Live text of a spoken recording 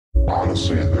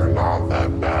Honestly, they're not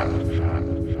that bad.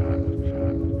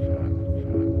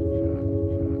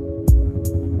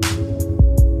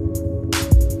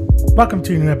 Welcome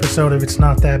to a new episode of It's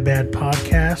Not That Bad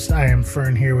podcast. I am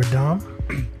Fern here with Dom.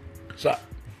 What's up?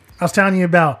 I was telling you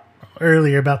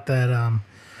earlier about that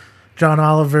John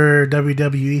Oliver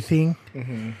WWE thing.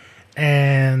 Mm-hmm.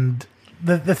 And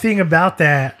the thing about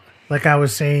that, like I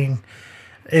was saying,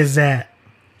 is that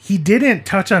he didn't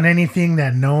touch on anything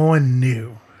that no one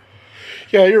knew.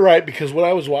 Yeah, you're right, because when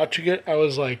I was watching it, I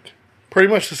was like, pretty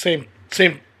much the same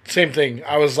thing.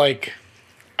 I was like,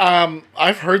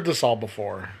 I've heard this all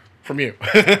before from you.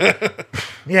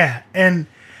 Yeah, and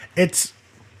it's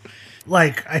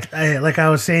like I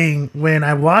was saying, when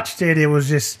I watched it, it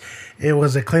was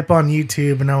a clip on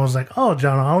YouTube, and I was like, oh,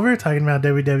 John Oliver talking about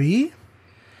WWE?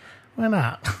 Why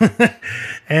not?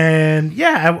 And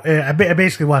yeah, I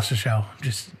basically watched the show.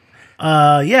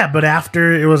 But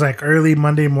after, it was like early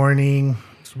Monday morning,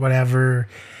 whatever.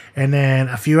 And then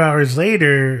a few hours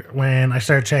later, when I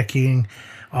started checking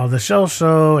all the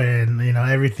show and,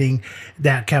 everything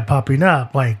that kept popping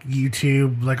up, like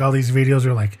YouTube, like all these videos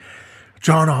are like,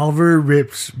 John Oliver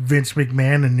rips Vince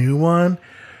McMahon a new one.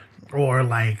 Or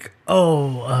like,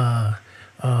 John,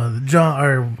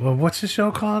 or what's the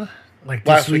show called? Like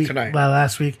Last Week Tonight.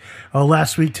 Last Week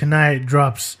Tonight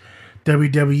drops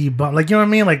WWE, but like, you know what I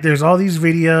mean? Like, there's all these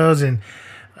videos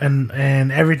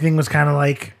and everything was kind of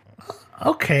like,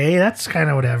 okay, that's kind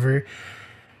of whatever.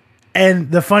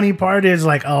 And the funny part is,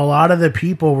 like, a lot of the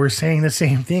people were saying the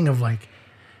same thing of like,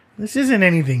 this isn't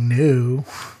anything new.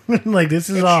 Like,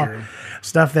 this is That's all true.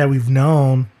 stuff that we've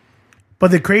known. But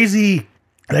the crazy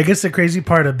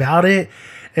part about it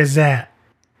is that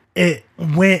it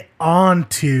went on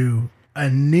to a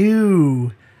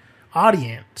new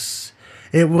audience.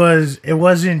 It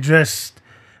wasn't just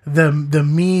the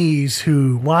me's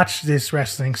who watch this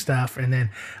wrestling stuff and then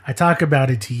I talk about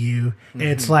it to you. Mm-hmm.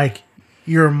 It's like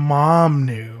your mom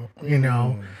knew,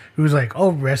 who's like, oh,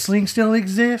 wrestling still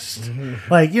exists?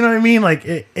 Mm-hmm. Like, you know what I mean? Like,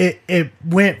 it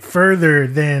went further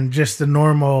than just the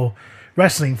normal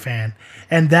wrestling fan.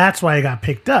 And that's why it got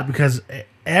picked up, because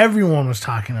everyone was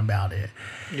talking about it.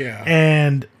 Yeah.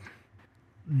 And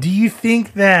do you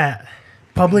think that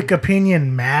public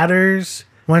opinion matters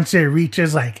once it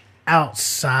reaches like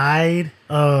outside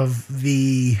of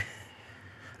the,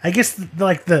 I guess,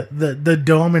 like the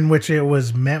dome in which it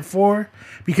was meant for?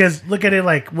 Because look at it,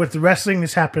 like with wrestling,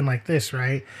 this happened like this,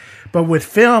 right? But with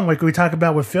film, like we talk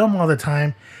about with film all the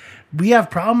time, we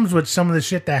have problems with some of the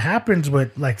shit that happens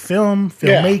with like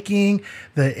filmmaking,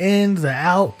 the ins, the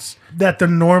outs, that the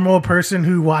normal person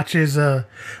who watches, Pet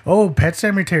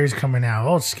Sematary is coming out.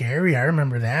 Oh, it's scary. I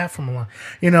remember that from a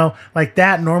long, like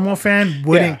that normal fan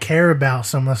wouldn't care about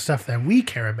some of the stuff that we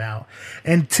care about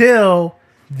until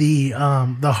the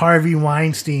Harvey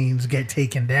Weinsteins get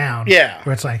taken down. Yeah.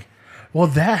 Where it's like, well,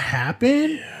 that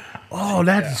happened? Yeah. Oh,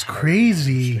 that is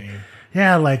crazy.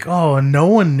 Yeah, like, oh, no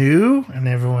one knew? And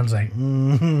everyone's like,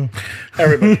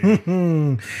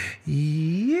 Everybody.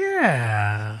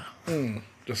 Yeah.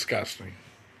 Disgusting.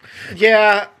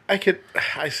 Yeah,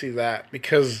 I see that,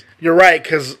 because you're right,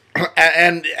 because,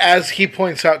 and as he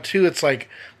points out too, it's like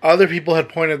other people had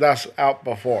pointed us out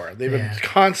before. They've been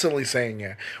constantly saying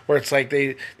it, where it's like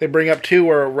they bring up too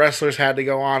where wrestlers had to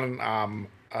go on and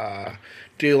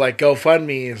do like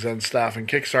GoFundMes and stuff and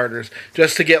Kickstarters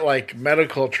just to get like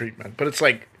medical treatment. But it's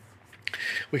like,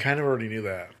 we kind of already knew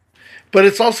that. But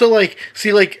it's also like,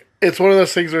 see, like, it's one of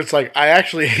those things where it's like, I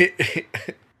actually,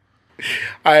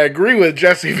 I agree with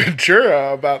Jesse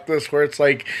Ventura about this, where it's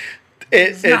like,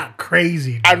 it's not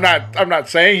crazy. I'm not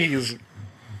saying he's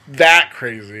that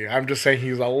crazy. I'm just saying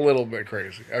he's a little bit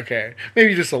crazy. Okay.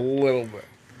 Maybe just a little bit.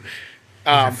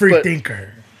 A free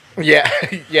thinker. Yeah.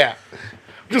 Yeah.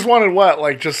 Just wanted what?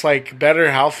 Like, just like better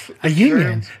health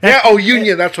insurance? A union.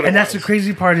 Union. That's what it was. And that's the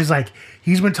crazy part is like,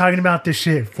 he's been talking about this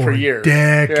shit for years.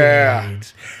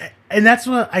 Decades. Yeah. And that's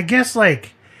what, I guess,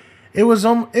 like, it was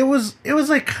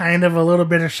like kind of a little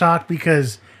bit of shock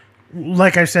because,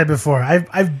 like I said before,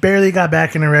 I've barely got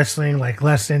back into wrestling like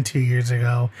less than 2 years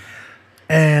ago.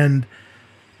 And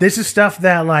this is stuff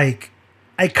that, like,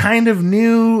 I kind of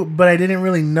knew, but I didn't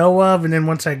really know of. And then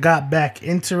once I got back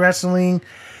into wrestling,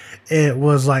 it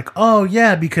was like, oh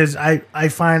yeah, because I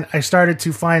started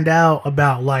to find out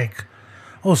about like,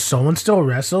 oh, someone still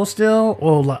wrestles still?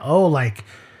 Oh,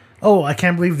 I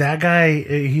can't believe that guy,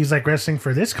 he's like wrestling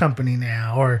for this company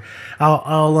now. Or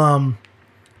I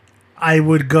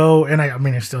would go, and I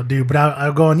mean I still do, but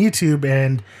I'll go on YouTube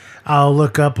and I'll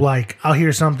look up, like, I'll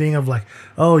hear something of like,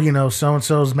 oh, you know,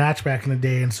 so-and-so's match back in the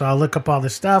day. And so I'll look up all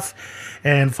this stuff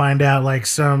and find out like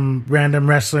some random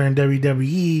wrestler in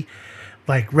WWE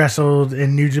like wrestled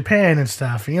in New Japan and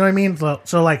stuff. You know what I mean?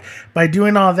 So like by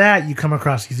doing all that, you come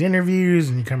across these interviews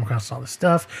and you come across all this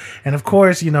stuff. And of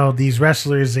course, you know, these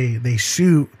wrestlers, they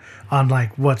shoot on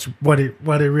like what it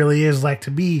really is like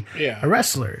to be a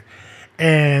wrestler.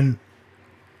 And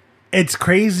it's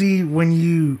crazy when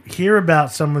you hear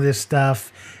about some of this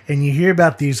stuff and you hear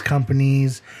about these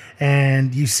companies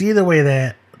and you see the way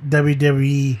that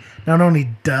WWE not only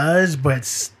does but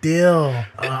still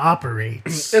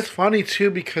operates. It's funny too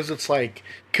because it's like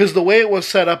the way it was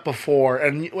set up before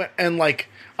and like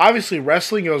obviously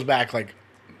wrestling goes back like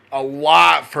a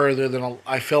lot further than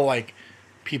I feel like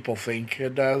people think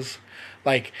it does.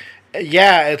 Like,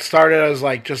 yeah, it started as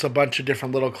like just a bunch of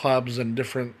different little clubs and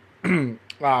different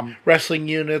wrestling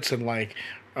units and like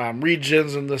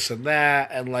regions and this and that,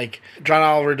 and like John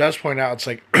Oliver does point out, it's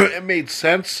like it made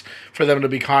sense for them to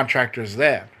be contractors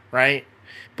then, right?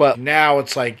 But now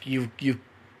it's like you've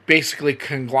basically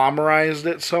conglomerized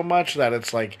it so much that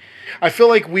it's like I feel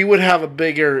like we would have a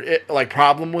bigger like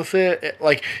problem with it,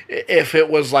 like if it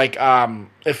was like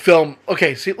if film.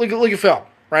 Okay, see, look at film,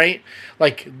 right?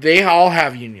 Like they all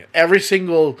have union. Every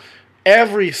single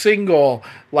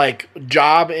like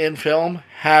job in film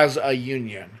has a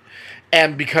union.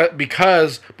 And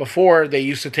because before they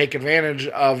used to take advantage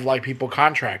of like people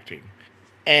contracting.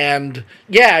 And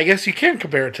yeah, I guess you can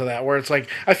compare it to that, where it's like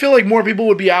I feel like more people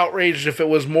would be outraged if it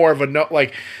was more of a no,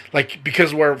 like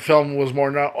because where film was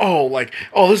more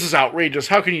this is outrageous.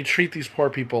 How can you treat these poor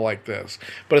people like this?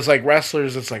 But it's like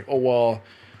wrestlers, it's like, oh well,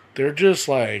 they're just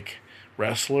like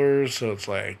wrestlers, so it's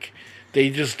like they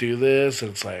just do this,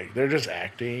 and it's like they're just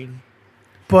acting.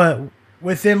 But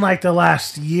within like the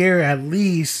last year at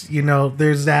least, you know,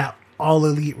 there's that All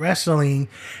Elite Wrestling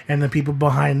and the people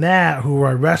behind that who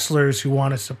are wrestlers who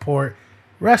want to support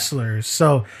wrestlers.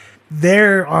 So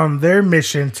they're on their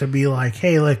mission to be like,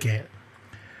 hey, look it,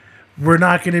 we're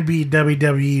not going to be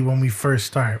WWE when we first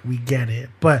start. We get it.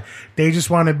 But they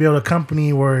just want to build a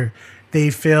company where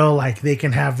they feel like they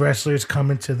can have wrestlers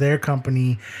come into their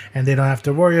company and they don't have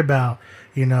to worry about,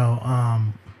 you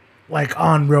know, like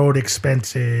on-road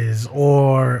expenses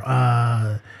or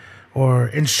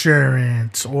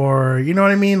insurance, or you know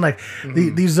what I mean? Like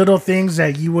these little things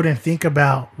that you wouldn't think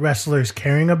about wrestlers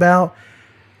caring about,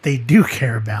 they do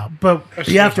care about. But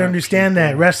you have to understand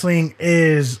that wrestling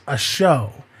is a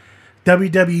show.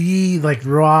 WWE, like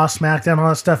Raw, SmackDown, all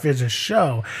that stuff is a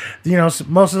show. You know,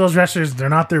 most of those wrestlers, they're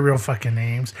not their real fucking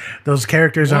names. Those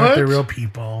characters aren't their real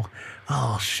people.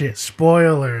 Oh shit,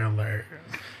 spoiler alert.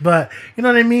 But you know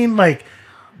what I mean? Like,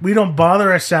 we don't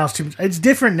bother ourselves too much. It's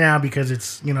different now because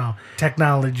it's, you know,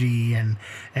 technology and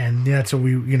that's what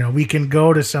we can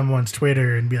go to someone's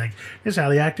Twitter and be like, this is how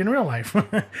they act in real life.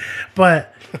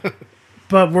 but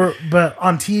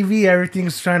on TV,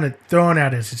 everything's trying to thrown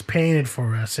at us. It's painted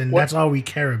for us, and that's all we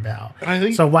care about.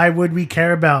 So why would we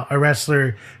care about a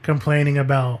wrestler complaining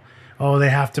about, oh, they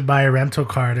have to buy a rental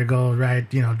car to go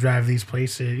drive these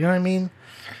places? You know what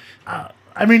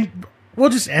I mean? We'll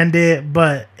just end it,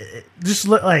 but just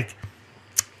look like,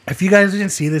 if you guys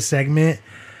didn't see this segment,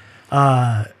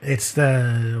 it's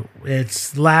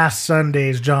last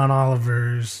Sunday's John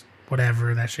Oliver's,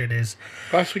 whatever that shit is.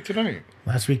 Last week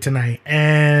tonight.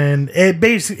 And it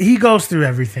basically, he goes through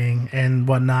everything and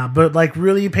whatnot, but like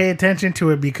really pay attention to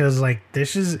it, because like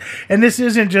this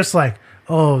isn't just like,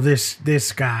 oh,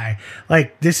 this guy.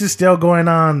 Like, this is still going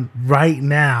on right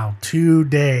now,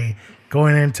 today,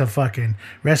 going into fucking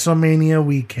WrestleMania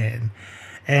weekend.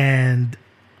 And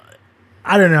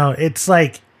I don't know, it's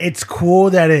like, it's cool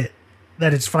that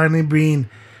it's finally being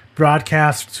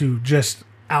broadcast to just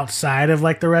outside of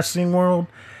like the wrestling world.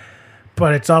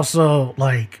 But it's also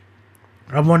like,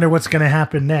 I wonder what's going to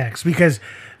happen next, because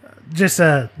just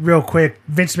real quick,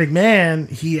 Vince McMahon,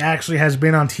 he actually has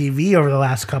been on TV over the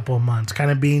last couple of months, kind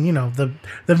of being, you know, the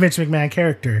Vince McMahon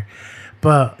character.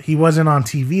 But he wasn't on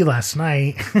TV last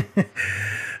night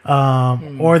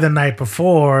or the night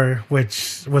before,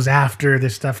 which was after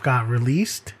this stuff got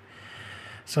released.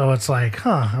 So it's like,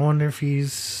 I wonder if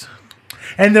he's...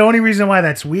 And the only reason why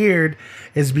that's weird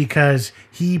is because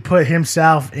he put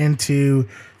himself into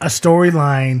a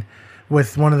storyline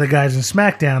with one of the guys in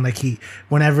SmackDown. Like,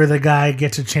 whenever the guy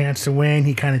gets a chance to win,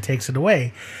 he kind of takes it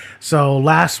away. So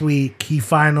last week, he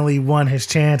finally won his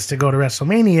chance to go to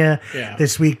WrestleMania. Yeah.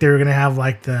 This week, they were going to have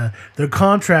like the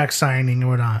contract signing or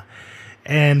whatnot.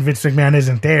 And Vince McMahon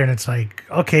isn't there. And it's like,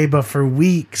 okay, but for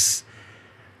weeks,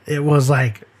 it was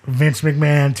like Vince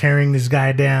McMahon tearing this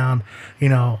guy down, you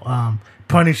know,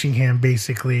 punishing him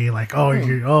basically. Like, oh,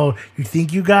 you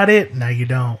think you got it? No, you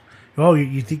don't. Oh,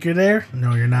 you think you're there?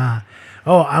 No, you're not.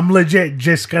 Oh, I'm legit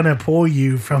just gonna pull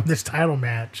you from this title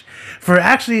match for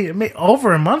actually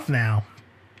over a month now.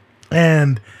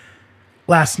 And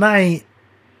last night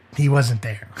he wasn't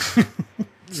there. So,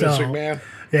 Vince McMahon.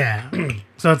 yeah.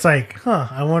 So it's like,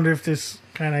 I wonder if this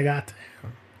kind of got to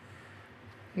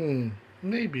him.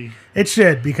 Maybe. It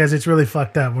should, because it's really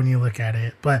fucked up when you look at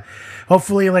it. But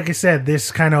hopefully, like I said,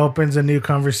 this kind of opens a new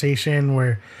conversation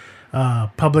where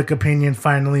public opinion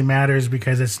finally matters,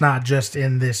 because it's not just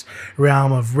in this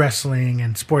realm of wrestling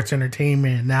and sports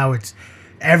entertainment. Now it's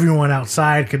everyone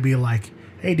outside could be like,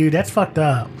 hey, dude, that's fucked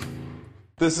up.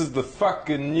 This is the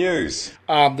fucking news.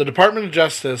 The Department of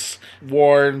Justice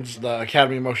warns the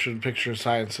Academy of Motion Picture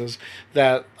Sciences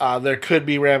that there could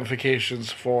be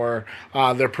ramifications for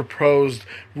their proposed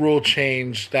rule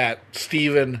change that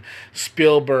Steven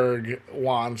Spielberg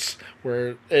wants,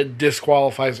 where it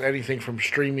disqualifies anything from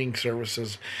streaming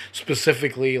services,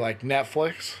 specifically like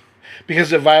Netflix,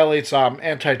 because it violates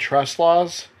antitrust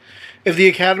laws. If the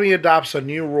Academy adopts a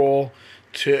new rule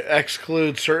to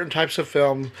exclude certain types of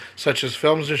films, such as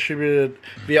films distributed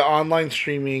via online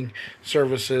streaming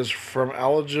services, from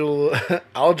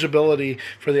eligibility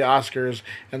for the Oscars,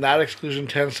 and that exclusion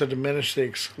tends to diminish the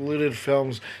excluded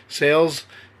film's sales,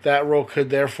 that rule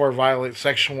could therefore violate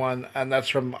Section 1, and that's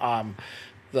from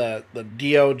the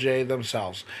DOJ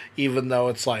themselves. Even though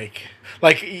it's like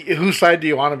whose side do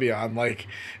you want to be on? Like,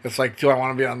 it's like, do I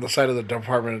want to be on the side of the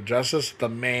Department of Justice, the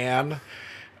man?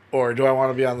 Or do I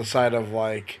want to be on the side of,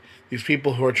 like, these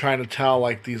people who are trying to tell,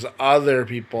 like, these other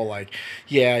people, like,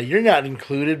 yeah, you're not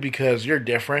included because you're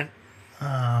different?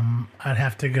 I'd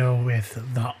have to go with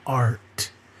the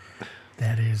art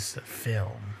that is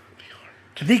film.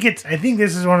 I think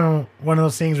this is one of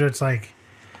those things where it's like,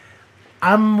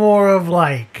 I'm more of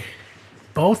like,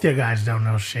 both you guys don't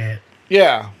know shit.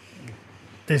 Yeah.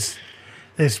 This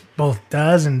both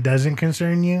does and doesn't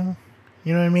concern you.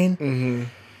 You know what I mean? Mm-hmm.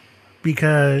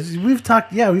 Because we've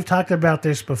talked about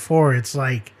this before. It's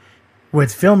like,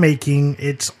 with filmmaking,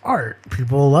 it's art.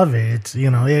 People love it. It's,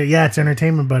 it's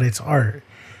entertainment, but it's art.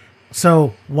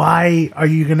 So why are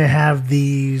you going to have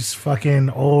these fucking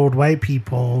old white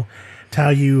people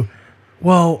tell you,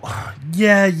 well,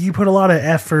 yeah, you put a lot of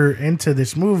effort into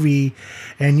this movie,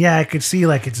 and yeah, I could see,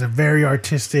 like, it's a very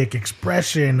artistic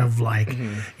expression of, like,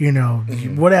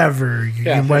 whatever,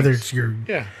 whether it's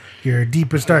your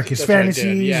deepest, darkest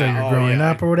fantasies, or you're growing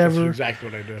up, or whatever. That's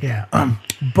exactly what I did. Yeah,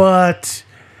 but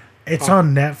it's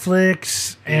on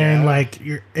Netflix, and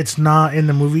it's not in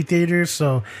the movie theaters.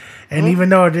 So, and even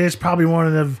though it is probably one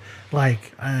of the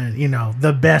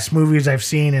the best movies I've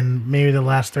seen in maybe the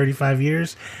last 35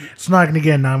 years, it's not going to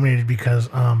get nominated because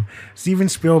Steven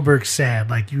Spielberg said,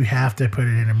 like, you have to put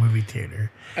it in a movie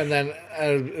theater. And then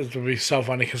it would be so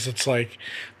funny because it's like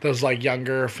those like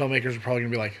younger filmmakers are probably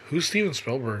gonna be like, "Who's Steven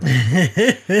Spielberg?"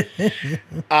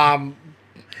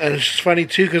 And it's just funny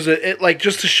too because it like,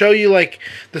 just to show you like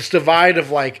this divide of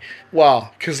like,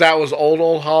 well, because that was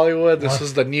old Hollywood. This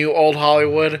is the new old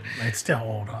Hollywood. It's still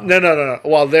old Hollywood. No.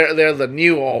 Well, they're the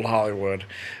new old Hollywood,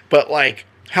 but like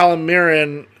Helen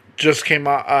Mirren just came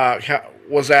out,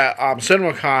 was at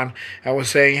CinemaCon and was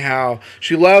saying how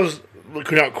she loves,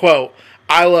 quote,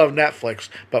 I love Netflix,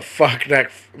 but fuck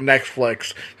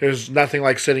Netflix. There's nothing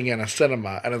like sitting in a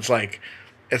cinema. And it's like,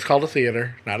 it's called a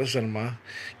theater, not a cinema.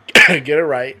 Get it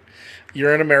right.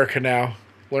 You're in America now.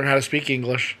 Learn how to speak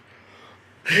English.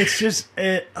 It's just,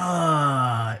 it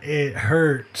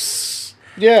hurts.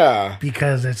 Yeah.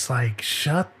 Because it's like,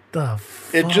 shut the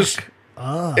fuck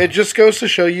up. It just goes to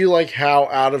show you, like, how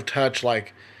out of touch,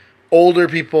 like, older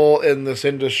people in this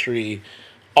industry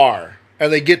are.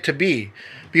 And they get to be.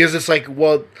 Because it's like,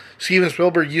 well, Steven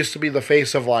Spielberg used to be the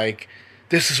face of, like,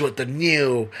 this is what the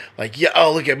new, like, yeah,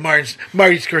 oh, look at Marty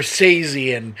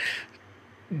Scorsese and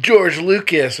George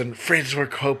Lucas and Francis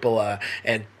Ford Coppola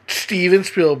and Steven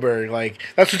Spielberg. Like,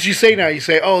 that's what you say now. You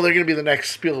say, oh, they're going to be the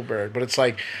next Spielberg. But it's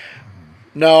like,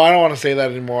 no, I don't want to say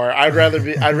that anymore. I'd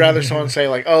rather someone say,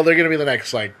 like, oh, they're going to be the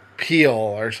next, like, Peele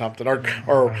or something, or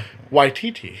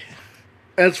Waititi.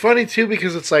 And it's funny, too,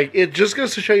 because it's like, it just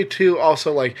goes to show you, too,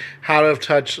 also, like, how out of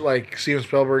touch, like, Steven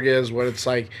Spielberg is, when it's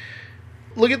like,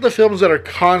 look at the films that are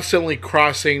constantly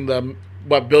crossing the,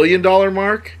 $1 billion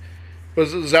mark?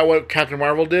 Is that what Captain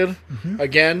Marvel did? Mm-hmm.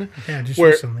 Again? Yeah, just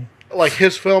recently. Like,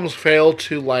 his films failed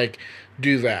to, like,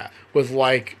 do that. With,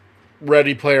 like,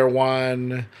 Ready Player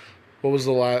One, what was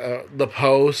The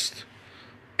Post?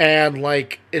 And,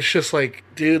 like, it's just like,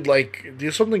 dude, like,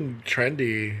 do something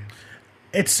trendy.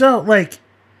 It's so, like,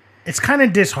 it's kind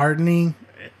of disheartening,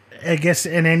 I guess,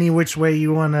 in any which way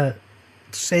you want to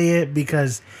say it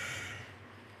because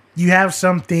you have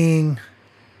something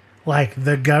like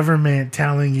the government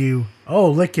telling you, oh,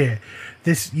 look at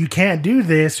this, you can't do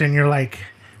this. And you're like,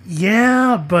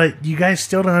 yeah, but you guys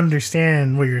still don't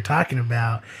understand what you're talking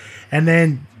about. And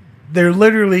then they're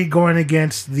literally going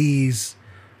against these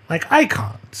like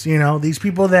icons, you know, these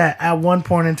people that at one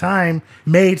point in time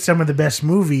made some of the best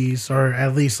movies, or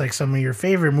at least like some of your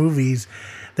favorite movies,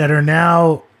 that are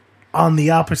now on the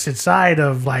opposite side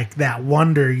of like that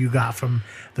wonder you got from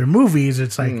their movies.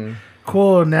 It's like,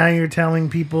 cool, now you're telling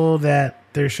people that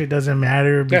their shit doesn't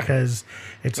matter because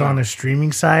it's on a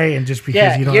streaming site, and just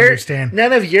because you don't understand.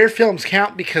 None of your films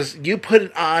count because you put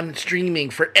it on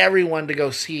streaming for everyone to go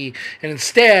see. And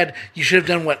instead, you should have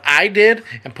done what I did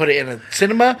and put it in a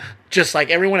cinema just like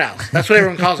everyone else. That's what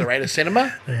everyone calls it, right? A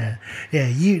cinema? Yeah.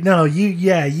 You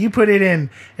put it in,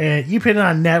 you put it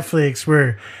on Netflix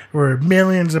where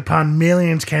millions upon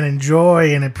millions can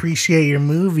enjoy and appreciate your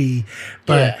movie.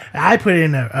 But I put it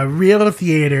in a real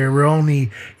theater where only,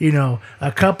 you know,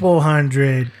 a couple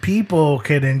hundred people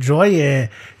could enjoy it,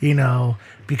 you know,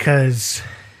 because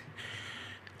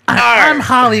I'm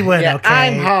Hollywood, okay?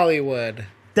 I'm Hollywood.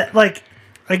 That, like,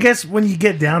 I guess when you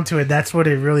get down to it, that's what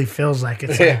it really feels like.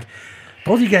 It's like,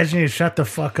 both of you guys need to shut the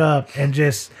fuck up and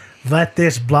just let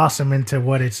this blossom into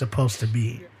what it's supposed to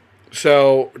be.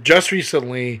 So, just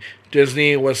recently,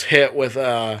 Disney was hit with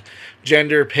a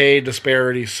gender pay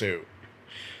disparity suit.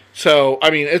 So,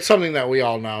 I mean, it's something that we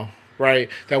all know, right?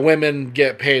 That women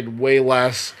get paid way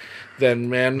less than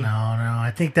men. No,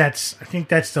 I think that's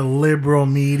the liberal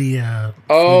media.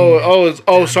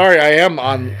 Sorry, I am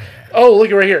on. Oh, look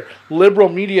at right here, liberal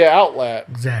media outlet.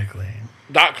 Exactly.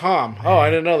 .com. Oh, I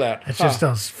didn't know that. It's just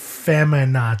those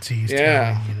feminazis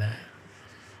telling you that.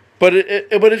 But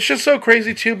it's just so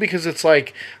crazy too, because it's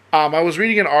like I was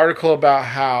reading an article about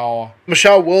how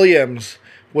Michelle Williams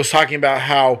was talking about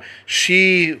how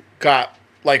she got,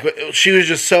 like, she was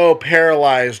just so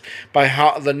paralyzed by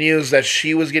how the news that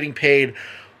she was getting paid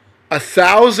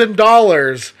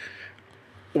 $1,000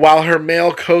 while her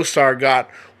male co-star got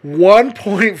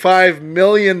 $1.5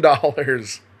 million.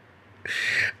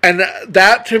 And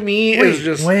that to me is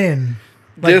just... When?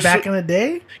 Like back in the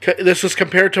day? This was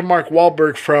compared to Mark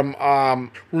Wahlberg from...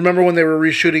 remember when they were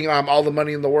reshooting All the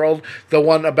Money in the World? The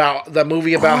one about... The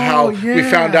movie about how we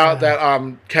found out that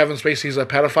Kevin Spacey's a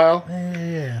pedophile?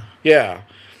 Yeah.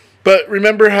 But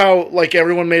remember how, like,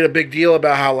 everyone made a big deal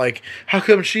about how, like, how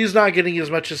come she's not getting as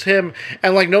much as him?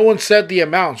 And, like, no one said the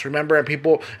amounts, remember? And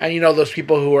people... And, you know, those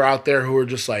people who are out there who are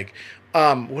just like...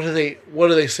 what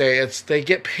do they say? It's they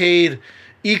get paid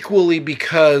equally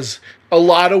because a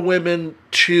lot of women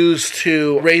choose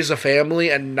to raise a family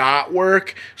and not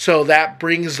work, so that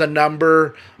brings the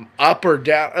number up or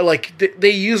down. Like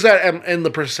they use that in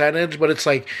the percentage, but it's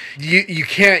like you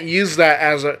can't use that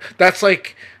as a. That's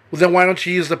like, then why don't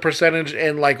you use the percentage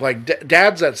in like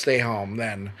dads that stay home?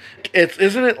 Then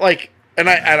isn't it like? And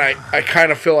I kind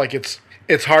of feel like it's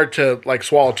hard to like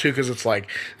swallow too, because it's like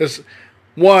this.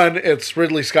 One, it's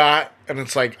Ridley Scott, and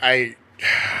it's like I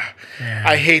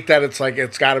hate that it's like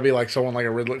it's got to be like someone like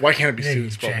a Ridley. Why can't it be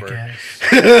Steven Spielberg?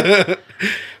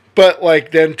 But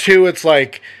like then two, it's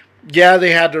like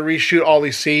they had to reshoot all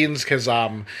these scenes because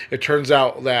it turns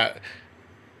out that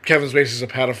Kevin Spacey's a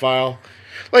pedophile.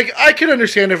 Like I can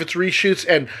understand if it's reshoots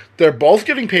and they're both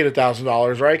getting paid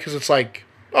 $1,000, right? Because it's like,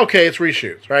 okay, it's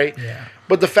reshoots, right? Yeah.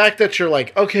 But the fact that you're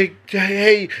like, okay,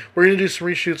 hey, we're gonna do some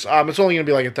reshoots. It's only gonna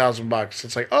be like $1,000.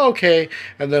 It's like, oh, okay.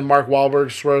 And then Mark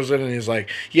Wahlberg throws in and he's like,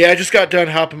 yeah, I just got done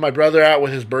helping my brother out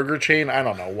with his burger chain. I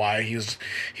don't know why he's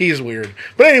weird.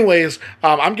 But anyways,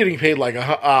 I'm getting paid like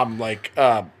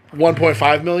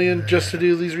 1.5 million just to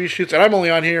do these reshoots, and I'm only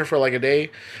on here for like a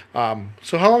day.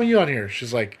 So how long are you on here?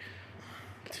 She's like,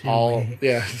 2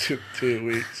 weeks. 2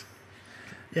 weeks.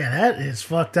 Yeah, that is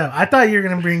fucked up. I thought you were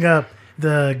gonna bring up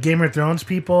the Game of Thrones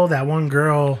people. That one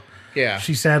girl,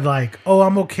 she said like, "Oh,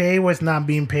 I'm okay with not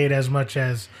being paid as much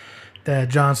as the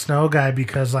Jon Snow guy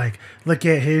because like, look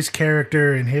at his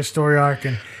character and his story arc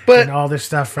and all this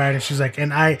stuff, right?" And she's like,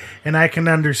 "And I can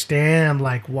understand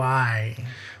like why."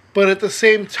 But at the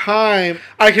same time,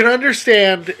 I can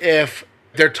understand if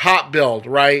they're top billed,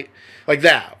 right? Like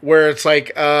that, where it's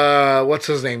like, what's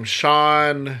his name?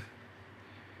 Sean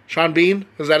Bean?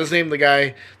 Is that his name? The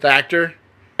guy, the actor?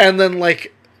 And then,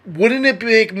 like, wouldn't it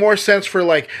make more sense for,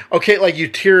 like, okay, like, you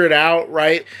tier it out,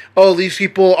 right? Oh, these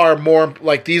people are more,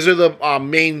 like, these are the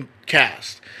main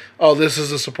cast. Oh, this is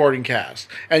the supporting cast.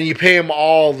 And you pay them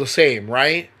all the same,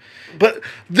 right? But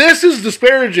this is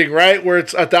disparaging, right? Where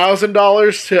it's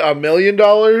 $1,000 to $1 million.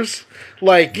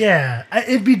 Like, yeah,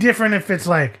 it'd be different if it's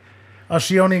like, oh,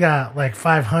 she only got like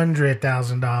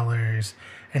 $500,000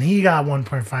 and he got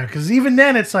 1.5. Because even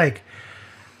then, it's like,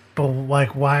 but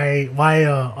like, why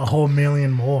a whole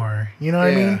million more? You know what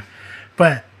I mean?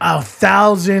 But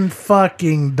 $1,000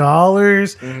 fucking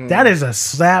dollars, that is a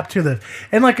slap to the.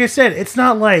 And like I said, it's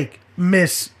not like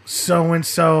Miss So and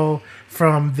So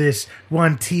from this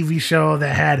one TV show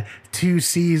that had 2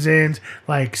 seasons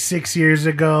like 6 years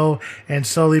ago and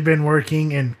slowly been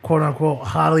working in quote unquote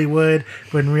Hollywood,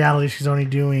 but in reality she's only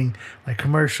doing like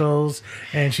commercials,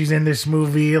 and she's in this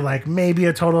movie like maybe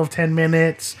a total of 10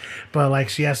 minutes, but like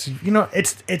she has to, you know,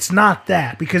 it's not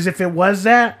that, because if it was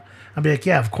that, I'd be like,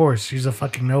 yeah, of course she's a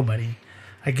fucking nobody.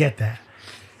 I get that.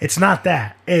 It's not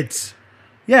that. It's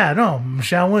yeah, no,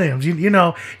 Michelle Williams. You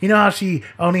know how she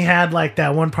only had like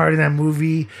that one part in that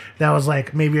movie that was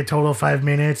like maybe a total of 5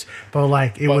 minutes, but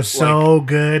like it was so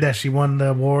good that she won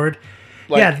the award.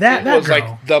 Like, yeah, that was girl.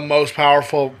 like the most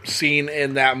powerful scene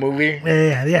in that movie.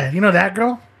 Yeah. You know that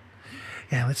girl?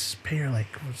 Yeah, let's pay her like.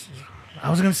 I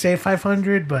was gonna say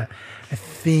 500, but I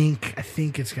think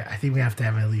we have to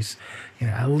have at least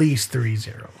at least 3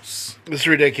 zeros. It's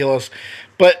ridiculous,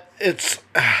 but it's.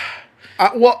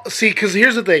 Well, see, because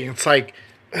here's the thing. It's like,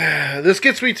 this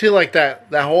gets me to, like, that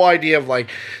whole idea of,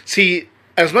 like, see,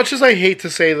 as much as I hate to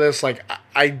say this, like,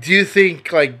 I do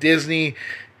think, like, Disney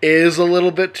is a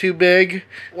little bit too big.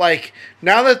 Like,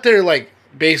 now that they're, like,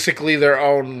 basically their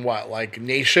own,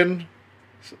 nation,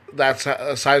 that's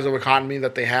a size of economy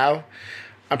that they have.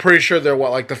 I'm pretty sure they're,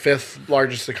 like, the 5th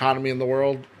largest economy in the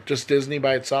world, just Disney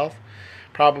by itself,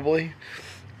 probably.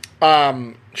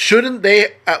 Shouldn't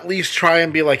they at least try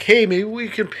and be like, hey, maybe we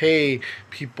can pay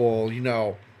people,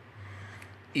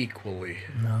 equally?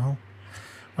 No.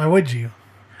 Why would you?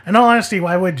 In all honesty,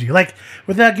 why would you? Like,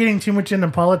 without getting too much into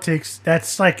politics,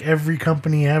 that's like every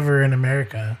company ever in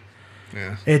America.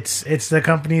 Yeah. It's the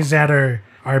companies that are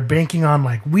banking on,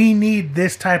 like, we need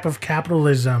this type of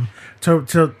capitalism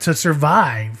to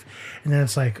survive. And then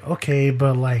it's like, okay,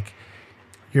 but like,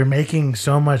 you're making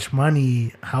so much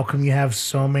money. How come you have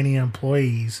so many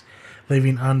employees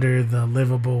living under the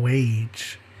livable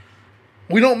wage?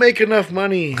 We don't make enough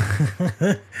money. You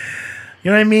know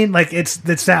what I mean? Like, it's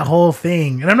that whole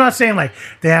thing. And I'm not saying like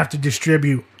they have to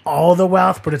distribute all the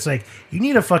wealth, but it's like you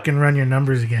need to fucking run your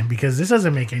numbers again, because this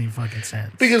doesn't make any fucking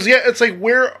sense. Because it's like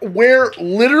where are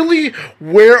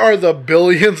the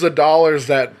billions of dollars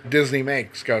that Disney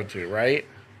makes go to, right?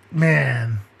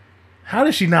 Man. How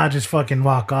does she not just fucking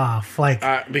walk off? Like,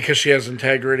 because she has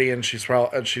integrity and she's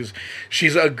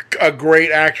a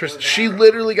great actress. She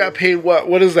literally got paid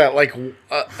what is that, like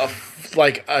a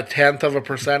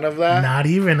 0.1% of that? Not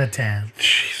even a 10th.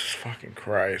 Jesus fucking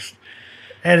Christ.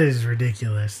 That is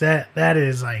ridiculous. That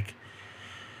is like,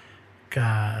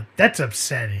 God, that's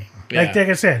upsetting. Yeah. Like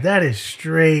I said, that is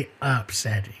straight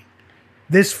upsetting.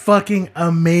 This fucking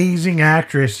amazing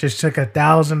actress just took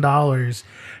 $1,000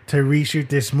 to reshoot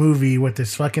this movie with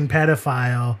this fucking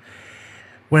pedophile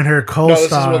when her co-star... No,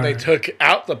 this is when they took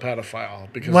out the pedophile.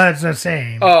 Because what I'm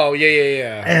saying. Oh,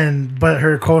 yeah. But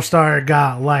her co-star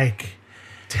got like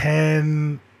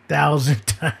 10,000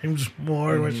 times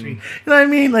more. You know what I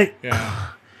mean? Like,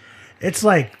 yeah. It's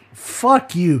like,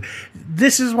 fuck you.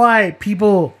 This is why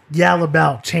people yell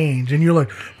about change. And you're like,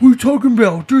 what are you talking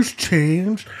about? There's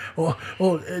change.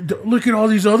 Look at all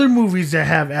these other movies that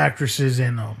have actresses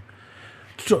in them.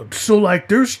 So like,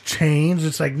 there's change.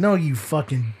 It's like, no, you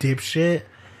fucking dipshit.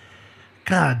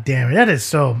 God damn it. That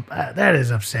is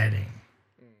upsetting.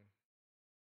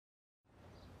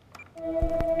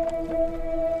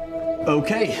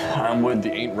 Okay, I'm with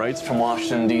the Ain't Rights from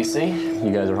Washington, D.C.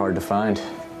 You guys are hard to find.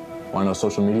 Why no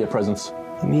social media presence?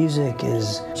 Music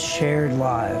is shared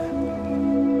live.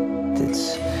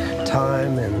 It's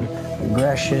time and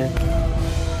aggression.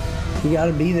 You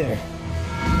gotta be there.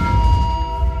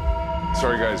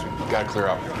 Sorry, guys, we gotta clear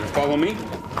up. Follow me?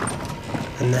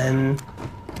 And then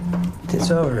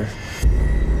it's over.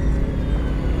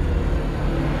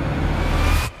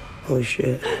 Holy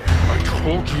shit. I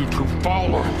told you to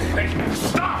follow.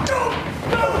 Stop!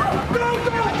 No!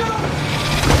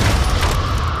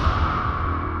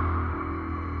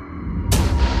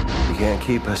 You can't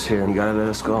keep us here. You gotta let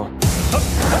us go.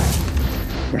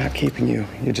 We're not keeping you.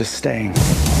 You're just staying.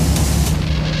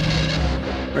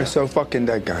 We're so fucking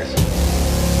dead, guys.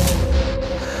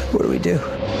 What do we do?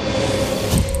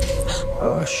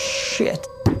 Oh, shit.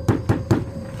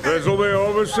 This will be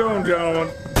over soon, gentlemen.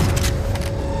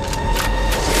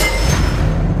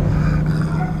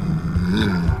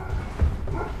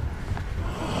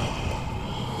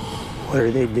 What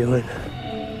are they doing?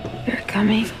 You're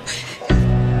coming.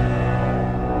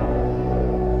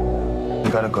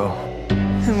 You gotta go.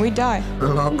 and we die.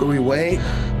 The longer we wait,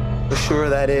 the surer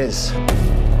that is.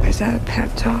 Is that a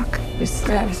pep talk? Just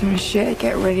grab some shit,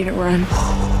 get ready to run.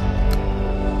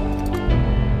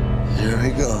 Here we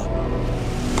go.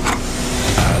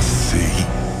 I see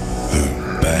the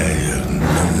bad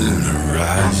moon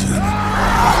rising.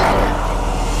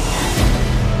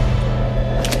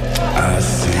 I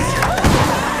see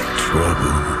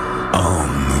trouble on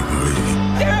the way.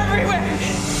 They're everywhere!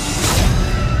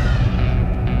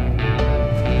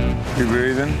 You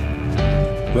breathing?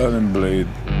 Let him bleed.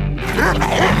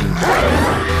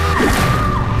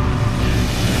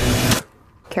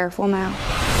 Careful now.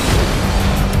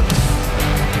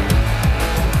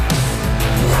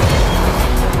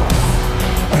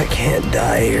 I can't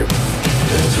die here.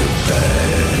 There's a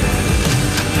bad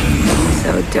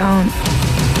So don't.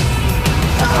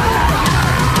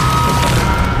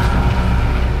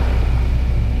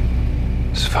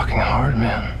 It's fucking hard,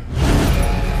 man.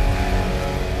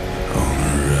 on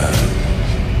the rise.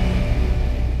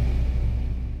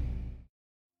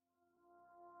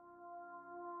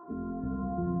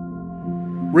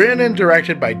 Written and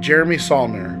directed by Jeremy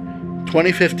Saulnier,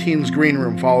 2015's Green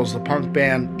Room follows the punk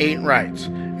band Ain't Rights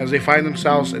as they find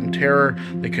themselves in terror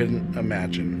they couldn't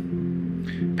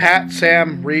imagine. Pat,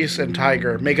 Sam, Reese, and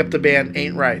Tiger make up the band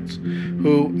Ain't Rights,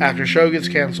 who, after show gets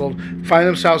canceled, find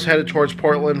themselves headed towards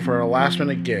Portland for a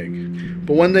last-minute gig.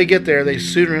 But when they get there, they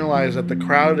soon realize that the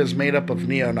crowd is made up of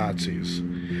neo-Nazis.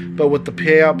 But with the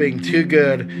payout being too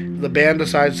good, the band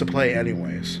decides to play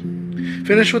anyways.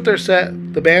 Finished with their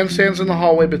set, the band stands in the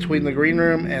hallway between the green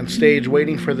room and stage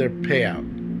waiting for their payout.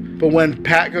 But when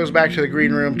Pat goes back to the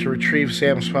green room to retrieve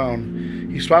Sam's phone,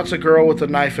 he spots a girl with a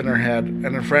knife in her head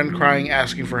and a friend crying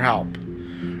asking for help.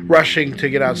 Rushing to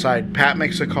get outside, Pat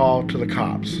makes a call to the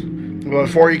cops. But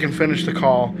before he can finish the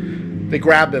call, they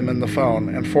grab him in the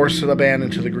phone and force the band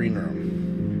into the green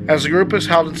room. As the group is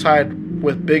held inside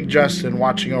with Big Justin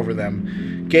watching over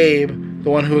them, Gabe,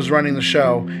 the one who was running the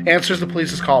show, answers the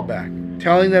police's call back,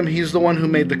 telling them he's the one who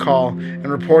made the call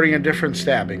and reporting a different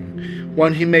stabbing,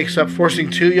 one he makes up forcing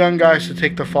two young guys to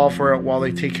take the fall for it while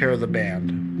they take care of the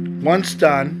band. Once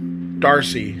done,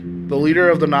 Darcy, the leader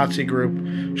of the Nazi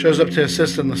group, shows up to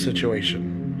assist in the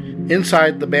situation.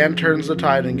 Inside, the band turns the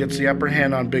tide and gets the upper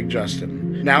hand on Big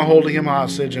Justin, now holding him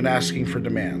hostage and asking for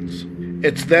demands.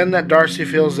 It's then that Darcy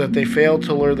feels that they failed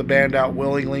to lure the band out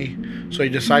willingly, so he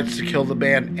decides to kill the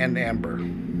band and Amber.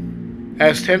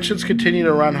 As tensions continue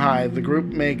to run high, the group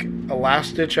make a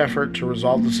last-ditch effort to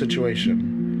resolve the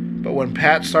situation. But when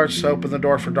Pat starts to open the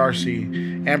door for Darcy,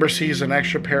 Amber sees an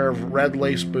extra pair of red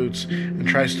lace boots and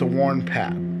tries to warn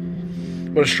Pat.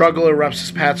 But a struggle erupts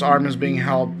as Pat's arm is being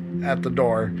held at the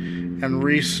door, and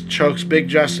Reese chokes Big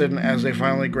Justin as they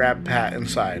finally grab Pat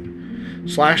inside.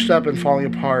 Slashed up and falling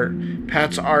apart,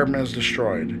 Pat's arm is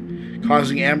destroyed,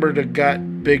 causing Amber to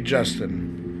gut Big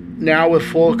Justin. Now with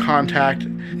full contact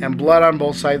and blood on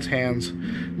both sides' hands,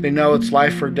 they know it's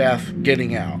life or death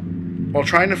getting out. While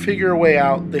trying to figure a way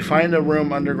out, they find a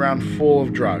room underground full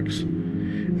of drugs.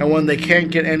 And when they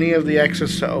can't get any of the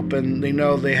exits to open, they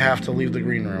know they have to leave the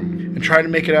green room and try to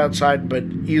make it outside, but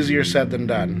easier said than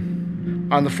done.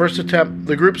 On the first attempt,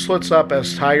 the group splits up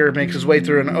as Tiger makes his way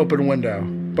through an open window,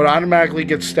 but automatically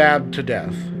gets stabbed to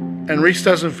death. And Reese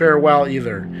doesn't fare well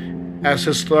either, as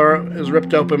his throat is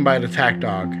ripped open by an attack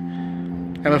dog.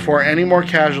 And before any more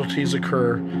casualties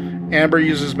occur, Amber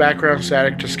uses background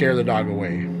static to scare the dog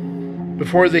away.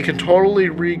 Before they can totally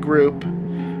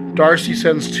regroup, Darcy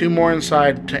sends two more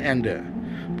inside to end it.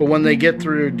 But when they get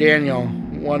through, Daniel,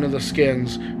 one of the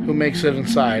skins, who makes it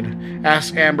inside,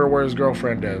 asks Amber where his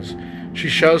girlfriend is. She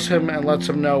shows him and lets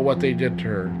him know what they did to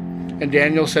her, and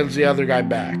Daniel sends the other guy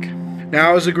back.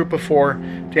 Now as a group of four,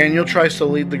 Daniel tries to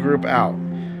lead the group out,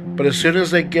 but as soon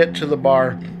as they get to the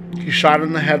bar, he's shot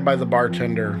in the head by the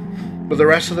bartender, but the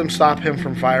rest of them stop him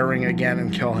from firing again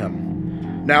and kill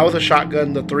him. Now with a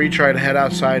shotgun, the three try to head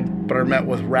outside, but are met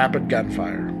with rapid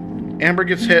gunfire. Amber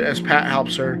gets hit as Pat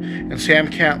helps her, and Sam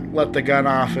can't let the gun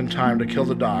off in time to kill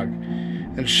the dog,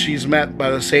 and she's met by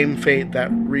the same fate that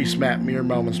Reese met mere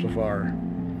moments before.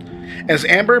 As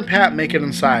Amber and Pat make it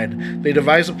inside, they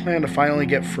devise a plan to finally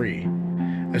get free.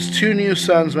 As two new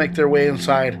sons make their way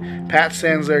inside, Pat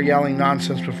stands there yelling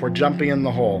nonsense before jumping in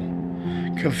the hole.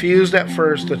 Confused at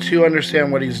first, the two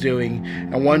understand what he's doing,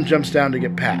 and one jumps down to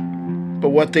get Pat. But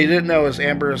what they didn't know is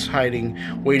Amber is hiding,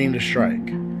 waiting to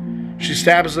strike. She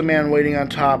stabs the man waiting on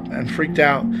top, and freaked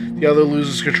out, the other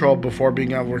loses control before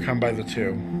being overcome by the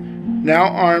two. Now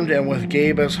armed and with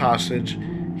Gabe as hostage,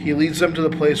 he leads them to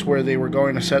the place where they were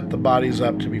going to set the bodies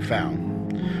up to be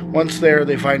found. Once there,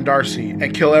 they find Darcy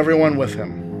and kill everyone with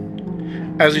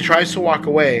him. As he tries to walk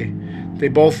away, They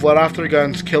both let off their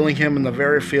guns, killing him in the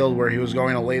very field where he was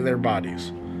going to lay their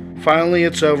bodies. Finally,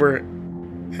 it's over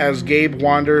as Gabe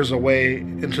wanders away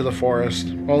into the forest.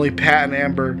 Only Pat and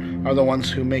Amber are the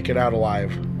ones who make it out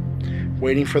alive,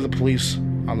 waiting for the police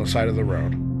on the side of the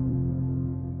road.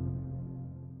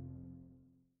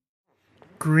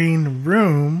 Green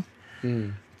Room,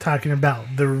 talking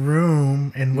about the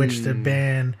room in which the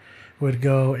band would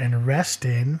go and rest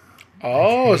in.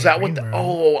 Oh, is that what? Room.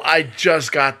 Oh, I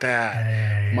just got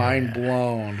that. Mind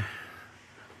blown.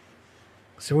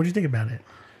 So, what do you think about it?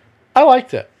 I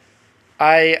liked it.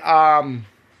 I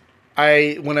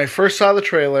when I first saw the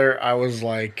trailer, I was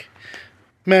like,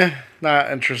 meh, not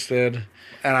interested.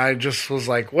 And I just was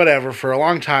like, whatever, for a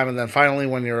long time. And then finally,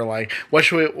 when you were like,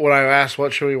 when I asked,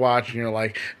 what should we watch? And you're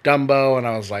like, Dumbo. And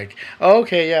I was like, oh,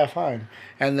 okay, yeah, fine.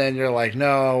 And then you're like,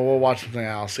 no, we'll watch something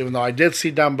else. Even though I did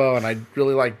see Dumbo and I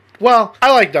really liked,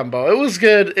 I like Dumbo. It was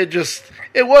good.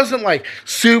 It wasn't like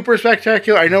super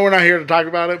spectacular. I know we're not here to talk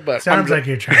about it, but sounds like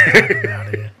you're trying to talk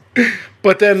about it.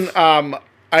 But then I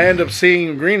end up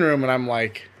seeing Green Room and I'm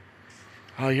like,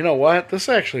 oh, you know what? This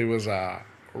actually was a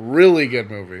really good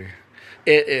movie.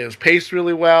 It is paced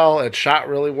really well. It's shot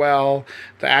really well.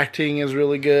 The acting is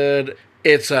really good.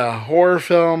 It's a horror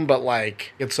film, but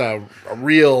like it's a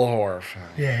real horror film.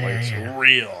 It's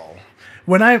real.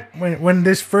 When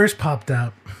this first popped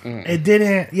up, it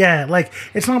didn't. Yeah, like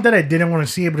it's not that I didn't want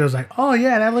to see it, but it was like, oh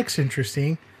yeah, that looks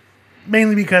interesting.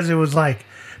 Mainly because it was like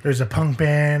there's a punk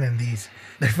band and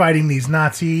they're fighting these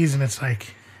Nazis, and it's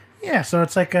like, yeah, so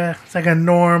it's like a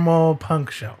normal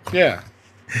punk show. Yeah.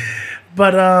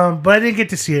 But I didn't get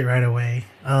to see it right away.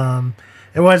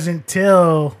 It wasn't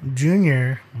till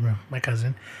Junior, my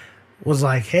cousin, was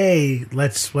like, "Hey,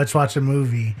 let's watch a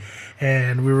movie,"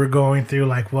 and we were going through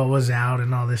like what was out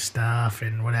and all this stuff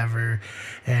and whatever,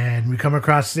 and we come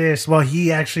across this. Well,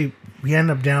 we ended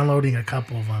up downloading a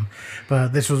couple of them, but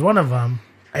this was one of them,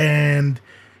 and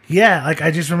yeah, like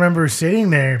I just remember sitting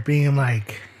there being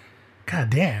like, "God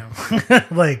damn,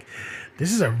 like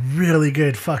this is a really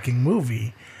good fucking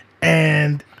movie."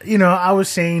 And, you know, I was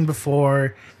saying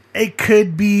before, it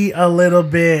could be a little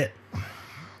bit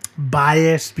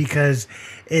biased because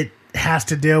it has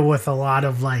to deal with a lot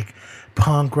of, like,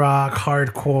 punk rock,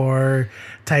 hardcore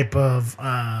type of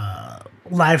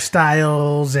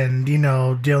lifestyles and, you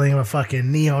know, dealing with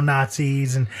fucking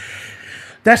neo-Nazis. And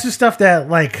that's the stuff that,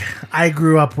 like, I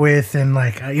grew up with and,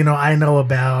 like, you know, I know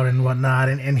about and whatnot.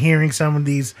 And hearing some of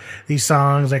these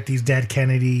songs, like these Dead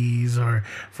Kennedys or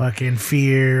fucking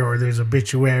Fear or there's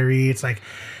Obituary, it's like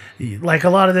a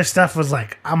lot of this stuff was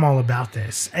like, I'm all about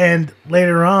this. And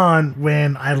later on,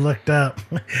 when I looked up,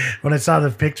 when I saw the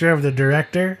picture of the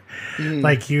director,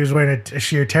 like he was wearing a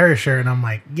Sheer Terror shirt, and I'm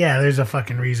like, yeah, there's a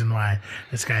fucking reason why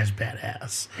this guy's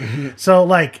badass. So,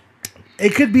 like,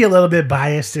 it could be a little bit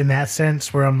biased in that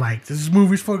sense where I'm like, this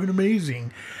movie's fucking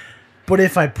amazing. But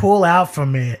if I pull out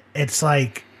from it, it's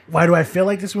like, why do I feel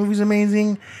like this movie's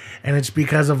amazing? And it's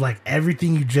because of like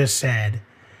everything you just said.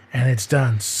 And it's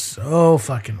done so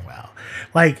fucking well.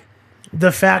 Like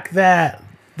the fact that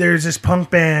there's this punk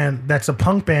band that's a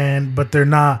punk band, but they're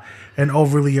not an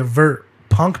overly overt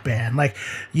punk band. Like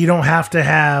you don't have to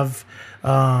have,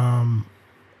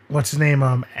 what's his name?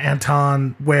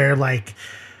 Anton wear like,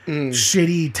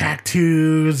 shitty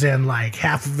tattoos and like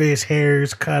half of his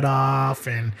hair's cut off,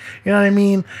 and you know what I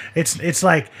mean. It's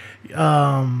like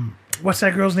what's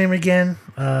that girl's name again?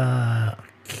 Leah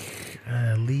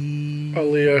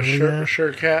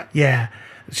Shurkat. Yeah,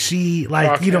 she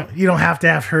like you don't have to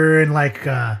have her in like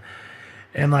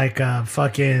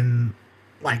fucking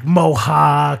like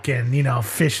mohawk and you know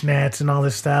fishnets and all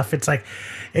this stuff. It's like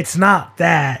it's not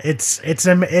that. It's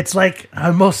like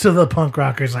most of the punk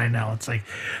rockers I know. It's like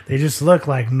they just look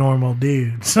like normal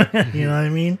dudes. You know what I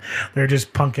mean? They're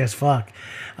just punk as fuck.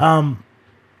 And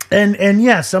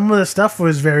yeah, some of the stuff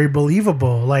was very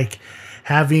believable. Like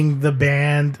having the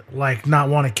band like not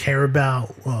want to care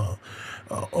about.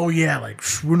 Oh yeah, like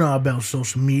we're not about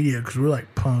social media because we're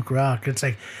like punk rock. It's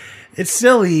like it's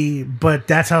silly, but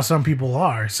that's how some people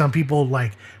are. Some people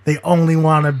like they only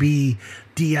want to be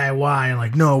DIY.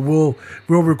 Like, no, we'll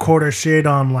record our shit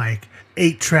on like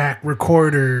 8-track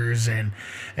recorders and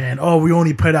oh, we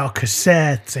only put out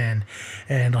cassettes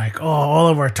and like, oh, all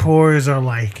of our tours are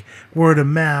like word of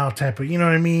mouth type of, you know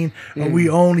what I mean? Or we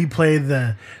only play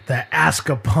the Ask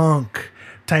a Punk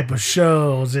type of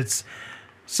shows. It's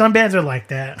some bands are like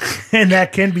that, and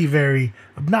that can be very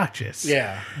obnoxious.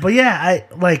 Yeah. But yeah,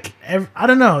 I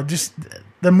don't know, just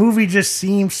the movie just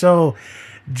seemed so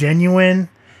genuine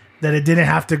that it didn't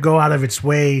have to go out of its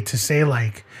way to say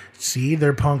like see,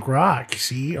 they're punk rock.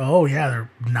 See, oh yeah, they're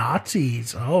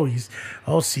Nazis.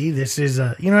 See, this is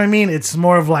a, you know what I mean? It's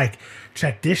more of like,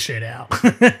 check this shit out.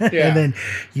 And then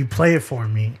you play it for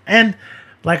me. And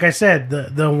like I said,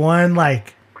 the one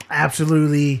like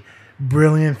absolutely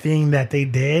brilliant thing that they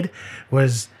did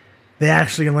was they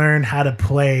actually learned how to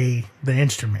play the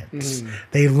instruments.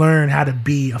 They learned how to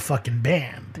be a fucking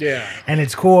band. Yeah. And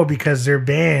it's cool because their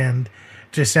band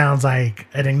just sounds like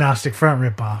an Agnostic Front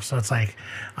ripoff. So it's like,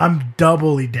 I'm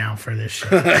doubly down for this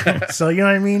shit. So, you know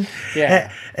what I mean?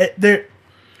 Yeah.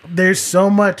 There's so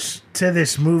much to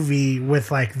this movie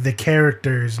with like the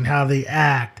characters and how they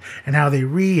act and how they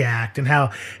react and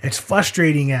how it's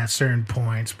frustrating at certain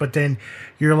points. But then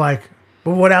you're like,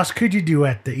 but what else could you do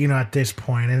at this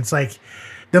point? And it's like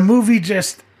the movie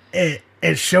just it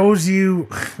shows you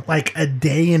like a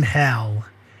day in hell,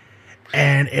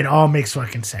 and it all makes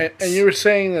fucking sense. And you were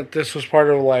saying that this was part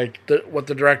of like what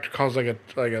the director calls like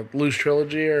a loose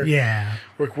trilogy, or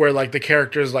where like the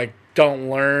characters like don't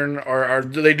learn or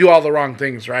they do all the wrong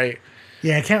things, right?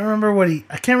 Yeah, I can't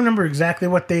remember exactly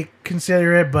what they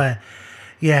consider it, but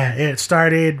yeah, it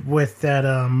started with that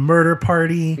murder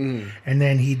party, and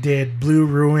then he did Blue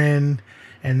Ruin,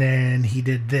 and then he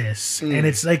did this, and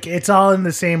it's like it's all in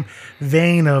the same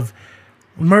vein of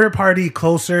Murder Party,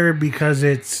 closer because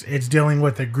it's dealing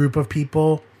with a group of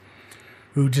people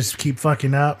who just keep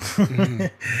fucking up,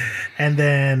 and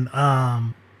then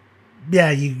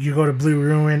you go to Blue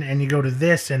Ruin and you go to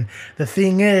this, and the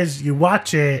thing is, you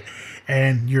watch it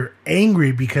and you're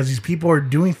angry because these people are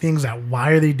doing things that why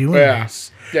are they doing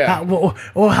this? Yeah.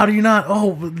 How do you not?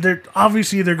 Oh, they're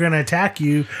obviously they're gonna attack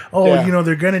you. Oh,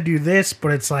 they're gonna do this,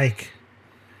 but it's like,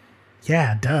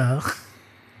 yeah, duh.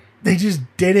 They just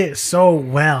did it so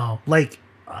well. Like,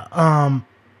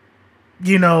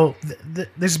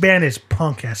 this band is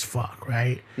punk as fuck,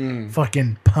 right?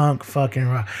 Fucking punk, fucking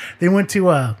rock. They went to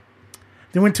a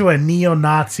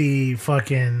neo-Nazi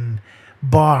fucking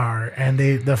bar, and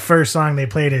the first song they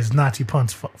played is Nazi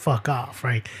punks fuck off,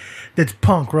 right? That's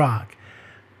punk rock.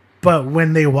 But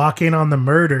when they walk in on the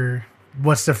murder,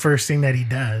 what's the first thing that he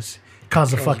does? He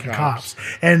calls the fucking cops.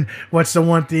 And what's the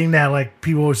one thing that like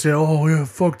people would say, oh yeah,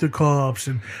 fuck the cops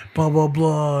and blah blah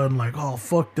blah, and like, oh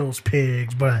fuck those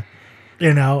pigs. But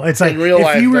it's like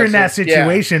if you were in that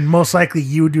situation, most likely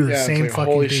you would do the same fucking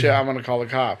holy thing. Shit, I'm gonna call the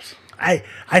cops.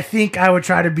 I think I would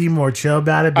try to be more chill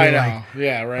about it. I know. Like,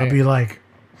 yeah, right. I'd be like,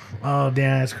 oh,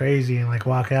 damn, that's crazy. And like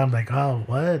walk out. I'm like, oh,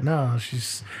 what? No,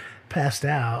 she's passed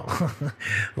out.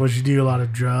 Would you do a lot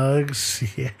of drugs?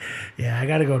 Yeah, I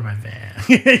got to go to my van.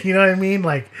 You know what I mean?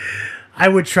 Like, I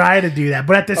would try to do that.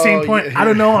 But at the same point, I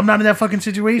don't know. I'm not in that fucking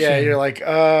situation. Yeah, you're like,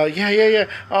 yeah.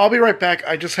 I'll be right back.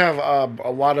 I just have a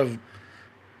lot of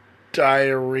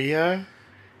diarrhea.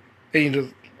 And you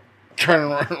just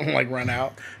turn around and like run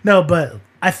out. No, but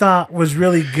I thought was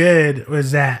really good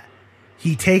was that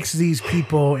he takes these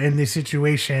people in this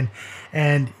situation,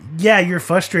 and yeah, you're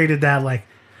frustrated that like,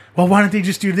 well, why don't they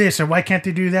just do this, or why can't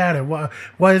they do that, or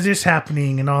why is this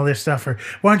happening, and all this stuff, or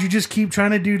why don't you just keep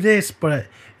trying to do this? But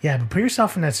yeah, but put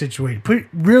yourself in that situation.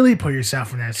 Really put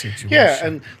yourself in that situation. Yeah,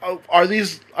 and are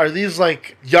these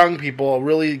like young people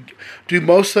really? Do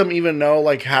most of them even know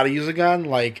like how to use a gun?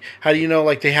 Like, how do you know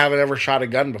like they haven't ever shot a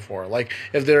gun before? Like,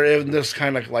 if they're in this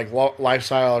kind of like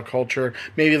lifestyle or culture,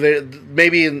 maybe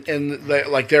in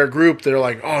like their group, they're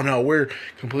like, oh no, we're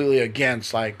completely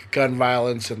against like gun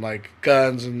violence and like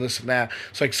guns and this and that.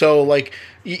 It's like so like.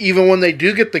 Even when they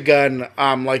do get the gun,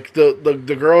 like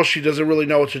the girl, she doesn't really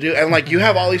know what to do, and like you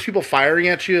have all these people firing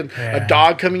at you and a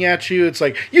dog coming at you. It's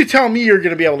like you tell me you're going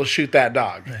to be able to shoot that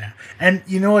dog. Yeah. And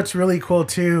you know what's really cool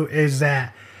too is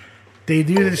that they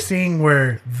do this thing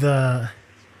where the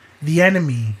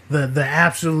enemy, the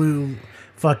absolute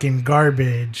fucking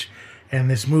garbage in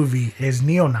this movie is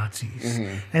neo-Nazis,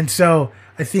 and so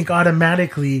I think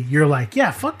automatically you're like,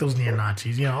 yeah, fuck those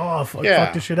neo-Nazis,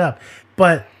 fuck this shit up,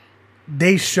 but.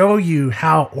 They show you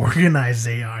how organized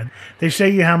they are. They show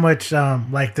you how much,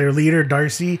 like their leader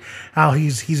Darcy, how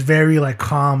he's very like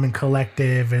calm and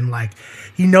collective, and like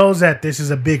he knows that this is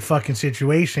a big fucking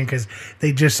situation because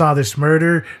they just saw this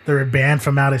murder. They're banned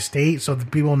from out of state, so the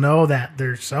people know that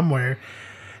they're somewhere,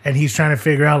 and he's trying to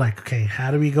figure out like, okay,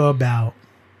 how do we go about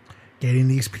getting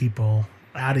these people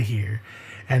out of here?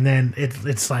 And then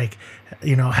it's like,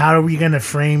 how are we gonna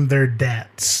frame their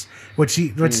debts? Which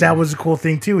that was a cool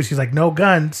thing too. Is he's like, no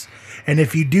guns, and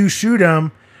if you do shoot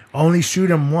them, only shoot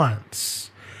them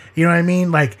once. You know what I mean?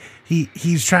 Like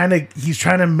he's trying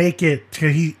to make it.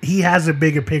 He has a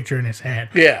bigger picture in his head.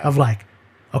 Yeah. Of like,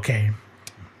 okay,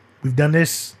 we've done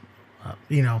this.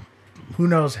 Who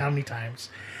knows how many times?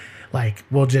 Like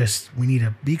we need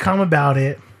to be calm about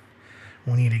it.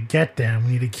 We need to get them.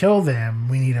 We need to kill them.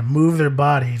 We need to move their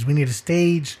bodies. We need to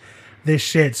stage this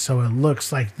shit so it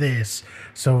looks like this.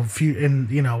 So if you, and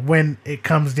you know, when it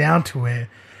comes down to it,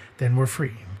 then we're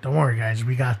free. Don't worry, guys.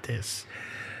 We got this.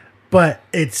 But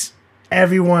it's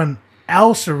everyone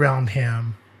else around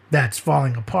him that's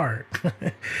falling apart.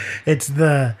 It's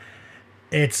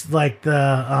like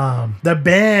the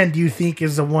band you think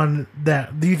is the one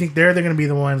that, do you think they're going to be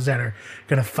the ones that are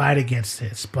going to fight against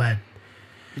this? But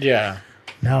yeah,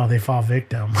 no, they fall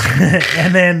victim.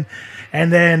 and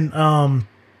then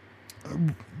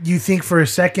you think for a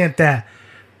second that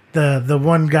the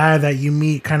one guy that you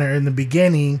meet kind of in the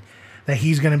beginning, that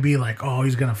he's going to be like, oh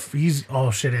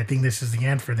shit, I think this is the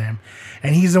end for them.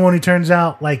 And he's the one who turns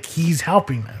out like he's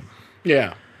helping them.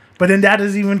 Yeah. But then that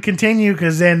doesn't even continue,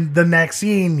 because then the next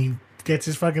scene, he gets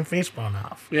his fucking face blown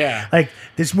off. Yeah. Like,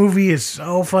 this movie is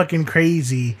so fucking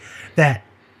crazy that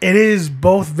it is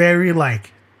both very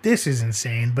like, this is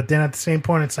insane, but then at the same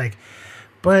point, it's like,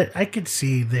 but I could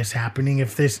see this happening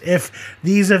if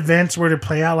these events were to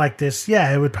play out like this.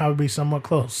 Yeah, it would probably be somewhat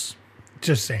close.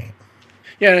 Just saying.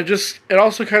 Yeah, and it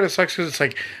also kind of sucks because it's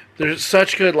like there's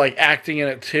such good like acting in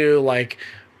it too. Like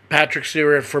Patrick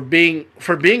Stewart for being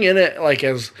in it, like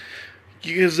as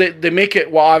because they make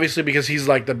it, well, obviously because he's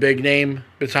like the big name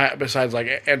besides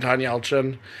like Anton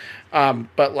Yelchin.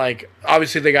 But like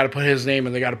obviously they got to put his name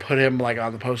and they got to put him like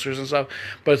on the posters and stuff.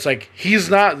 But it's like he's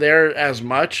not there as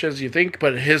much as you think,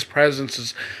 but his presence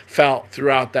is felt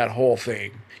throughout that whole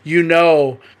thing. You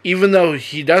know, even though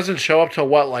he doesn't show up till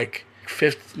what, like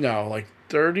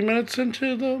 30 minutes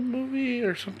into the movie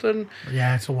or something.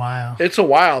 Yeah, it's a while. It's a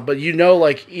while, but you know,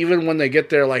 like even when they get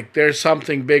there, like there's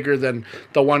something bigger than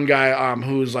the one guy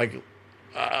who's like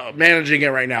managing it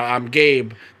right now.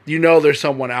 Gabe. You know, there's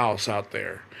someone else out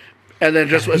there. And then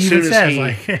just as soon as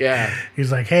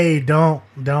he's like, hey, don't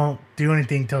do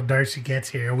anything till Darcy gets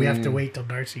here. We have to wait till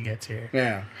Darcy gets here.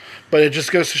 Yeah, but it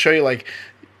just goes to show you, like,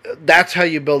 that's how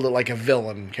you build it, like a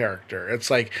villain character. It's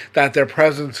like that their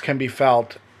presence can be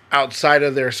felt outside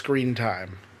of their screen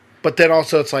time. But then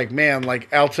also it's like, man, like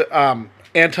Anton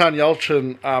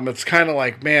Yelchin, it's kind of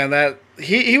like, man, that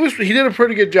he did a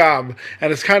pretty good job,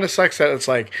 and it's kind of sucks that it's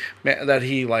like, man, that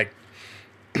he like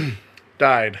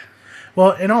died.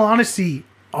 Well, in all honesty,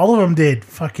 all of them did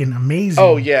fucking amazing.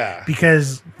 Oh yeah,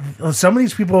 because some of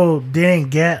these people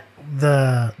didn't get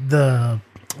the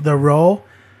role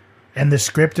and the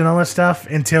script and all that stuff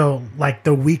until like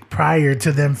the week prior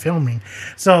to them filming.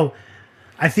 So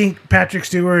I think Patrick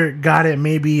Stewart got it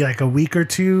maybe like a week or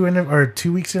two or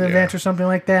 2 weeks in advance or something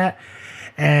like that.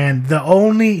 And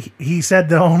he said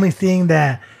the only thing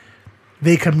that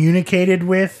they communicated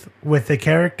with the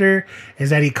character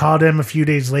is that he called him a few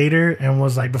days later and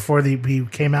was like, before he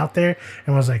came out there,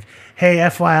 and was like, hey,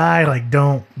 FYI, like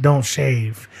don't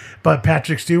shave. But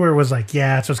Patrick Stewart was like,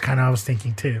 yeah, that's what kind of I was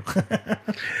thinking too.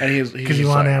 And he's because you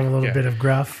want to have a little bit of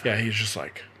gruff. Yeah, he's just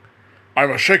like,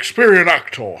 I'm a Shakespearean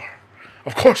actor.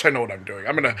 Of course I know what I'm doing.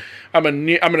 I'm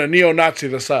gonna neo-Nazi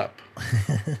this up.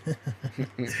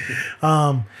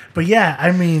 But yeah,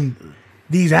 I mean,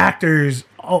 these actors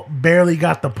barely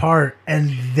got the part,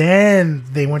 and then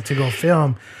they went to go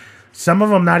film. Some of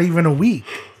them not even a week.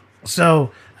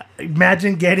 So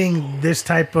imagine getting this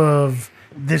type of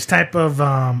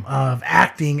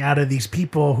acting out of these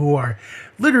people who are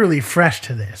literally fresh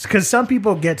to this. Because some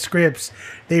people get scripts,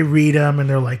 they read them, and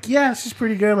they're like, yeah, this is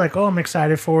pretty good. Like, oh, I'm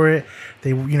excited for it.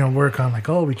 They, work on like,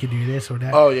 oh, we could do this or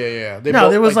that. Oh, yeah.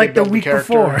 There was like the week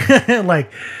before.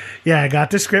 Like, yeah, I got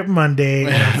the script Monday,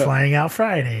 and I'm flying out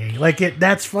Friday. Like,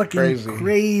 that's fucking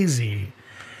crazy.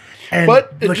 And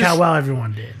look how well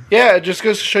everyone did. Yeah, it just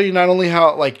goes to show you not only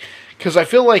how, like, because I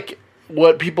feel like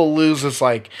what people lose is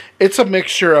like, it's a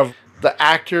mixture of the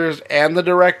actors and the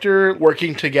director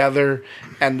working together,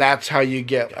 and that's how you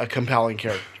get a compelling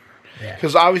character.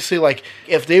 Because obviously, like,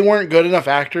 if they weren't good enough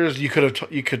actors, you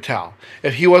could tell.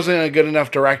 If he wasn't a good enough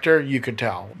director, you could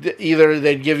tell. Either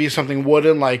they'd give you something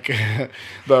wooden, like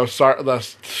the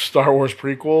Star Wars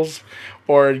prequels,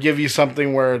 or give you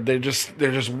something where they're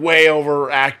just way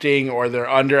overacting, or they're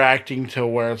underacting to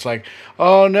where it's like,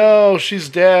 oh no, she's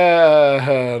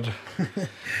dead.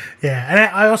 Yeah, and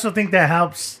I also think that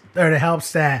helps, or it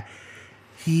helps that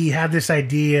he had this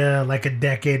idea like a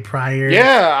decade prior.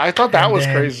 Yeah, I thought that was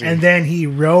crazy. And then he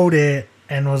wrote it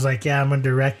and was like, yeah, I'm going to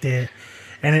direct it.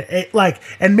 And it like,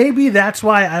 and maybe that's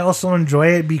why I also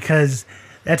enjoy it, because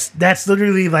that's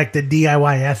literally like the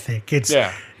DIY ethic. It's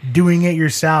doing it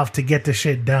yourself to get the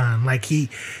shit done. Like he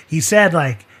said,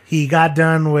 like, he got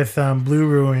done with Blue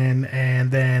Ruin,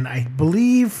 and then I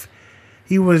believe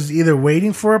he was either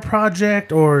waiting for a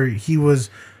project or he was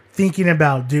thinking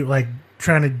about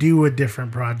trying to do a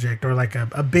different project or like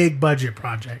a big budget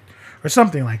project or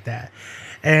something like that.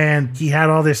 And he had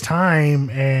all this time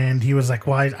and he was like,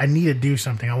 well, I need to do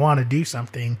something. I want to do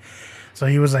something. So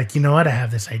he was like, you know what? I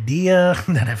have this idea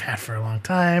that I've had for a long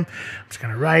time. I'm just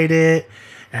going to write it.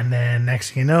 And then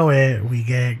next thing you know it, we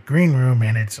get Green Room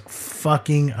and it's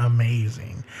fucking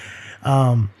amazing.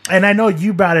 And I know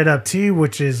you brought it up too,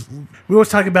 which is we always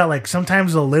talk about like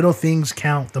sometimes the little things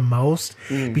count the most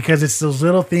because it's those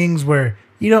little things where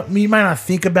you might not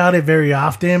think about it very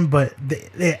often, but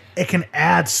it can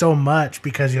add so much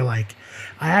because you're like,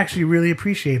 I actually really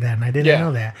appreciate that and I didn't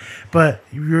know that. But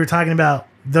you were talking about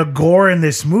the gore in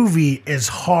this movie is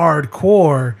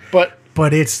hardcore,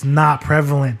 but it's not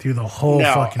prevalent through the whole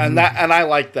fucking movie. And I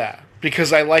like that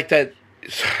because I like that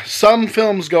some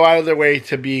films go out of their way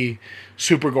to be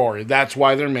super gory. That's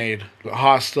why they're made.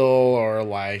 Hostel or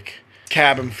like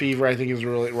Cabin Fever, I think is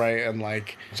really right. And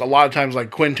like a lot of times, like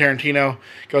Quentin Tarantino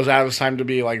goes out of his time to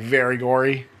be like very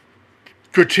gory,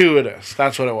 gratuitous.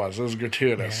 That's what it was. It was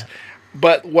gratuitous. Yeah.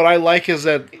 But what I like is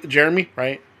that Jeremy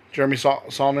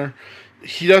Saulnier,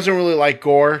 he doesn't really like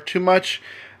gore too much,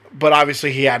 but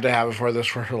obviously he had to have it for this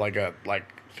for like a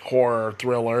horror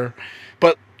thriller.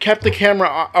 But kept the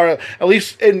camera, or at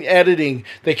least in editing,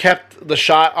 they kept the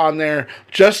shot on there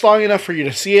just long enough for you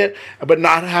to see it, but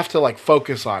not have to like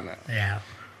focus on it. Yeah.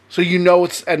 So you know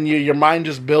your mind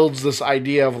just builds this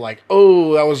idea of like,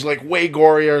 oh, that was like way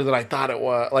gorier than I thought it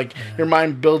was. Like your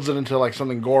mind builds it into like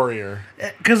something gorier.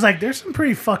 Because like there's some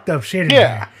pretty fucked up shit in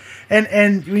there.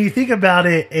 And when you think about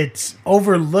it, it's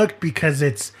overlooked because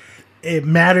it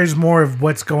matters more of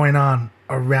what's going on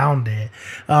around it.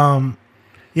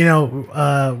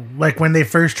 Like when they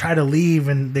first try to leave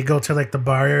and they go to like the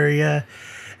bar area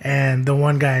and the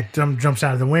one guy jumps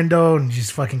out of the window and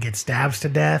just fucking gets stabbed to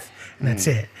death and that's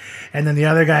it. And then the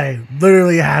other guy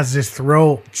literally has his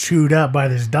throat chewed up by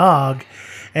this dog.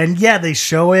 And yeah, they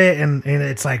show it and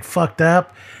it's like fucked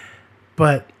up,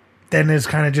 but then it's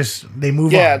kind of just, they move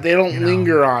on. Yeah, they don't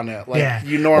linger on it like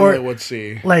you normally would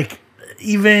see. Like,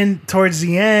 even towards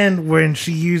the end when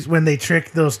they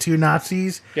trick those two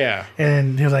Nazis,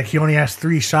 and he was like, he only has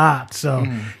 3 shots, so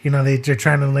they're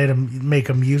trying to make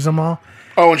him use them all.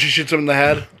 Oh, and she shoots him in the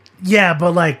head. Yeah,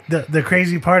 but like the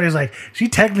crazy part is like she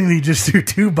technically just threw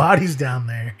 2 bodies down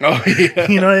there. Oh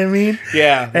yeah, you know what I mean?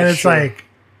 Yeah, and it's true.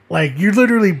 like you're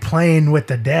literally playing with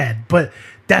the dead, but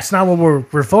that's not what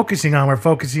we're focusing on. We're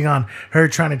focusing on her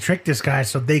trying to trick this guy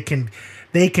so they can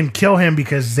kill him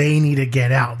because they need to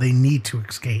get out. They need to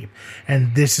escape.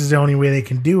 And this is the only way they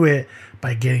can do it,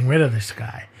 by getting rid of this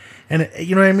guy. And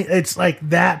you know what I mean? It's like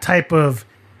that type of,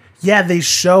 they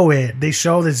show it. They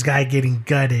show this guy getting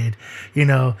gutted.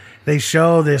 They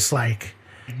show this like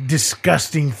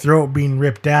disgusting throat being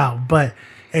ripped out. But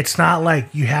it's not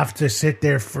like you have to sit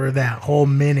there for that whole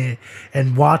minute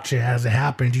and watch it as it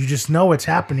happens. You just know it's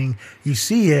happening. You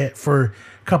see it for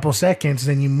couple seconds,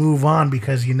 then you move on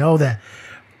because you know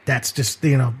that's just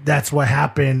that's what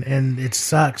happened and it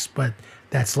sucks, but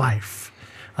that's life.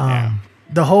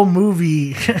 The whole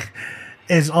movie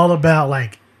is all about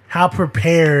like how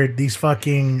prepared these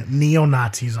fucking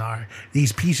neo-Nazis are,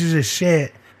 these pieces of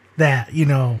shit that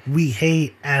we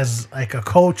hate as like a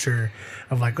culture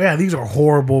of like, yeah, these are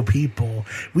horrible people.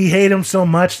 We hate them so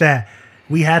much that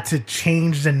we had to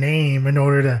change the name in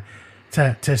order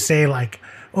to say like,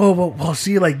 oh, well,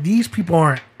 see, like, these people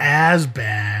aren't as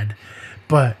bad,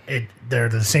 but they're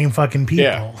the same fucking people.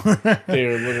 Yeah,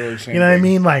 they're literally the same. You know what I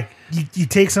mean? Like, you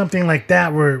take something like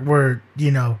that where we're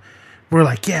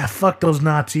like, yeah, fuck those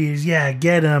Nazis, yeah,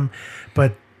 get them,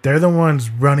 but they're the ones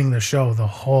running the show the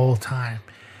whole time.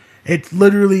 It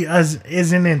literally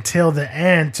isn't until the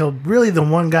end, till really the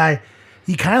one guy,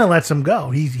 he kind of lets him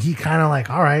go. He kind of like,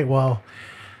 all right, well,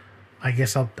 I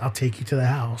guess I'll take you to the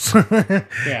house.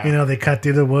 They cut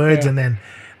through the woods and then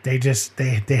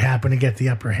they happen to get the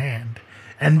upper hand.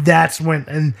 And that's when,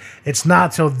 and it's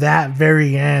not till that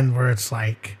very end where it's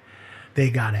like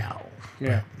they got out.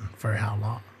 Yeah. But for how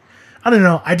long? I don't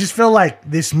know. I just feel like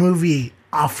this movie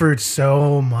offered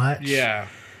so much. Yeah.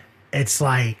 It's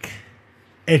like,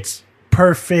 it's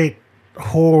perfect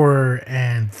horror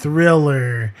and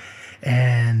thriller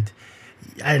and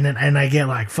I get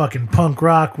like fucking punk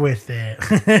rock with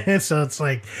it. So it's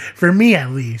like, for me at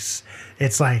least,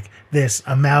 it's like this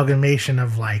amalgamation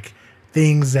of like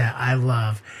things that I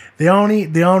love. The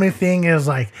only thing is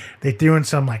like they threw in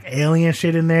some like alien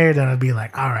shit in there, then I'd be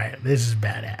like, all right, this is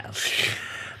badass.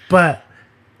 But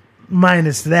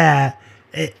minus that,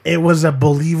 it was a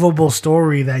believable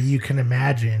story that you can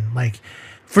imagine. Like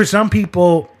for some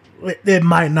people, it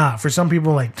might not. For some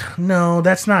people, like, no,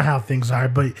 that's not how things are.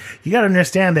 But you got to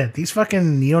understand that these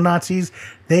fucking neo-Nazis,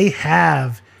 they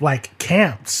have, like,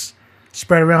 camps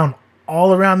spread around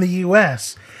all around the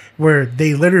U.S. where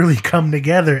they literally come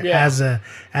together as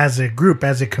a group,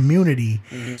 as a community.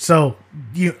 Mm-hmm. So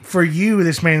for you,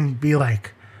 this man be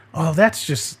like, oh, that's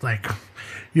just like,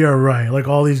 you're right. Like,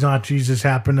 all these Nazis just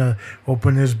happen to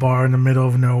open this bar in the middle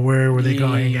of nowhere where they go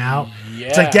hang out. Yeah.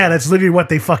 It's like, yeah, that's literally what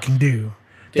they fucking do.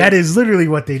 That is literally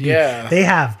what they do. Yeah. They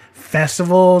have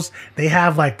festivals. They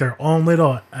have, like, their own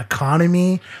little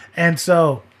economy. And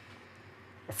so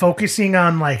focusing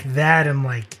on, like, that and,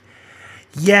 like,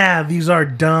 yeah, these are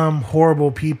dumb,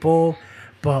 horrible people,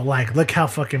 but, like, look how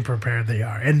fucking prepared they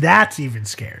are. And that's even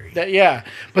scary.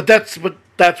 But that's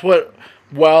what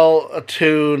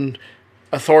well-attuned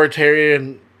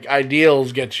authoritarian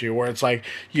ideals get you, where it's like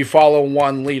you follow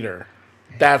one leader.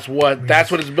 That's what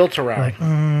it's built around. Like,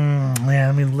 yeah,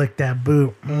 let me lick that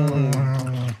boot.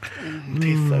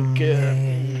 Tastes so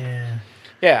good.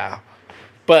 Yeah.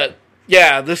 But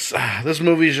yeah, this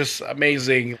movie is just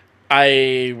amazing.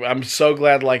 I'm so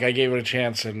glad, like, I gave it a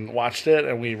chance and watched it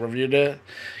and we reviewed it,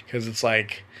 because it's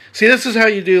like, see, this is how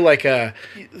you do, like,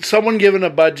 someone given a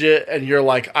budget and you're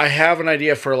like, I have an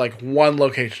idea for, like, one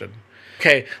location.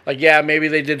 Okay, like, yeah, maybe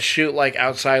they did shoot, like,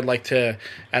 outside, like, at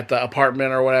the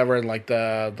apartment or whatever, and, like,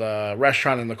 the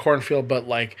restaurant in the cornfield, but,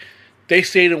 like, they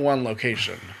stayed in one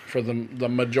location for the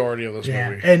majority of this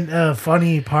movie. And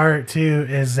funny part too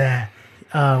is that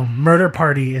Murder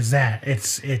Party is that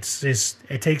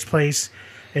it takes place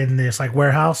in this, like,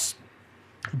 warehouse.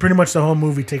 Pretty much the whole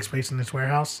movie takes place in this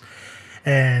warehouse.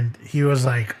 And he was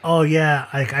like, oh yeah,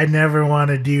 like, I never want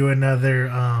to do another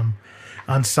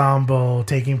ensemble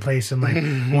taking place in, like,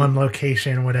 one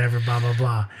location, whatever, blah blah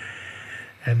blah.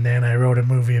 And then I wrote a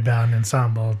movie about an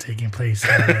ensemble taking place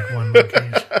in, like, one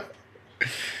location.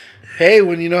 Hey,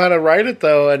 when you know how to write it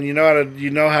though, and you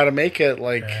know how to make it,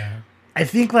 like, I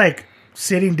think, like,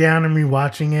 sitting down and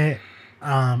rewatching it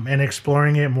and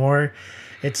exploring it more,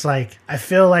 it's like, I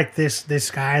feel like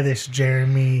this guy, this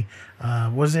Jeremy,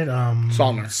 was it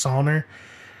Saulnier?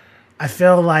 I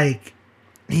feel like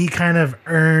he kind of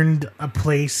earned a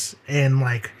place in,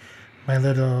 like, my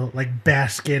little, like,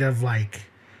 basket of, like,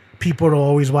 people to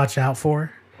always watch out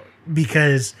for,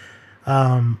 because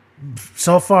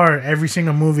so far every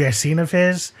single movie I've seen of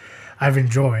his, I've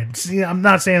enjoyed. See, I'm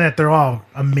not saying that they're all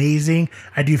amazing.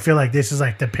 I do feel like this is,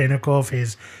 like, the pinnacle of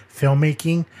his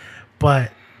filmmaking,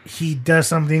 but he does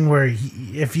something where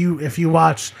if you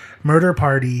watch Murder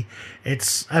Party,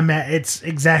 it's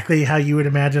exactly how you would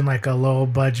imagine, like, a low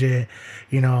budget,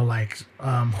 like,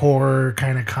 horror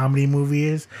kind of comedy movie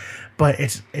is, but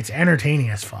it's entertaining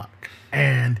as fuck.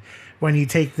 And when you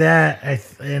take that,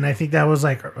 and I think that was,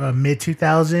 like, mid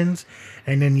 2000s,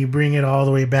 and then you bring it all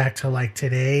the way back to, like,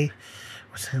 today.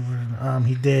 What's that?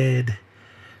 He did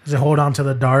Hold On to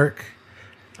the Dark,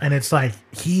 and it's like,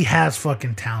 he has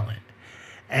fucking talent.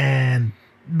 And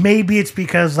maybe it's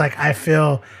because, like, I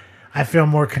feel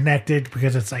more connected,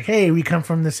 because it's like, hey, we come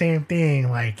from the same thing,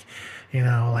 like,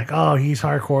 like, oh, he's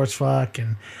hardcore as fuck,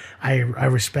 and I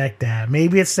respect that.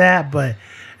 Maybe it's that, but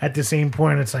at the same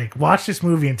point, it's like, watch this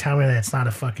movie and tell me that it's not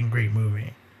a fucking great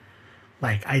movie.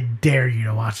 Like, I dare you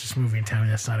to watch this movie and tell me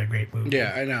that's not a great movie.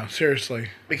 Yeah, I know, seriously.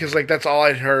 Because, like, that's all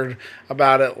I'd heard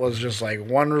about it was just, like,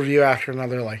 one review after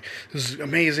another. Like, this is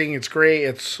amazing, it's great,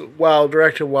 it's well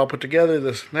directed, well put together,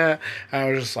 this and that. And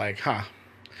I was just like, huh.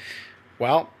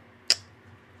 Well,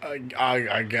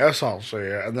 I guess I'll see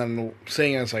it. And then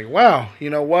seeing it, it's like, wow, you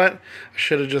know what? I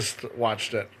should have just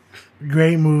watched it.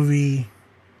 Great movie.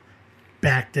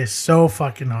 Backed this so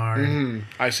fucking hard. Mm-hmm.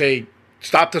 I say,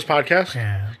 stop this podcast.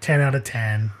 Yeah, 10 out of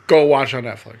 10. Go watch on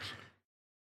Netflix.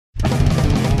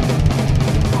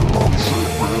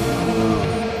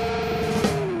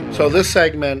 So this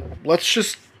segment, let's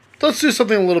do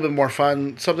something a little bit more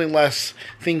fun, something less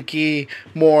thinky,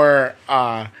 more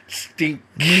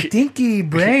stinky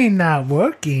brain not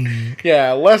working.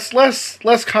 Yeah,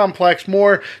 less complex,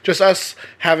 more just us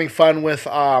having fun with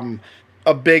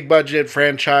a big budget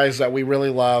franchise that we really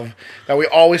love, that we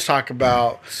always talk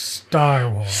about.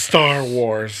 Star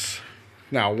Wars.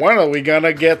 Now, when are we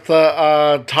gonna get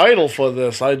the title for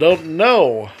this? I don't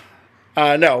know.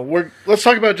 Let's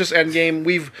talk about just Endgame.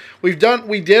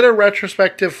 We did a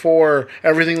retrospective for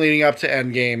everything leading up to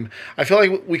Endgame. I feel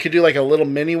like we could do, like, a little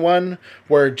mini one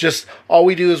where just all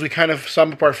we do is we kind of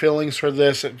sum up our feelings for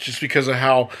this, just because of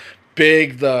how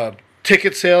big the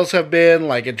ticket sales have been,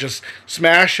 like, it just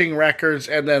smashing records,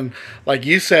 and then, like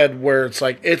you said, where it's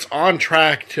like it's on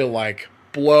track to, like,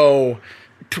 blow,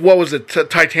 what was it,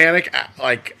 Titanic,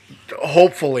 like,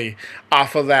 hopefully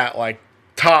off of that, like,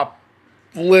 top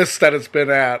list that it's been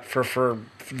at for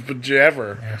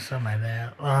ever. Yeah, something like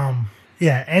that.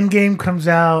 Yeah, Endgame comes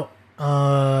out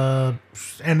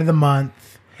end of the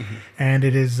month, and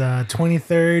it is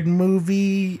 23rd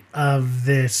movie of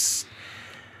this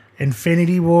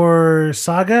Infinity War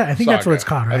saga. I think that's what it's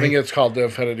called, right? I think it's called the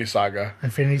Infinity Saga.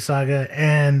 Infinity Saga,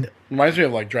 and reminds me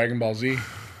of like Dragon Ball Z.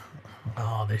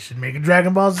 Oh, they should make a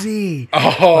Dragon Ball Z.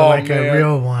 Oh, like man. a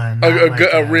real one.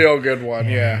 A real good one,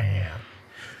 yeah.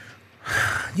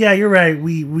 Yeah, you're right.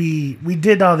 We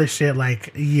did all this shit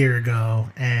like a year ago,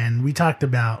 and we talked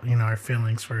about, you know, our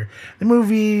feelings for the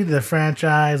movie, the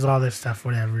franchise, all this stuff,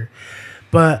 whatever.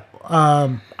 But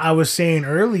I was saying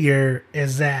earlier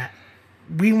is that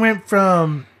we went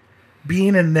from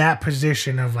being in that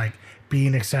position of like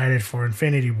being excited for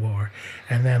Infinity War,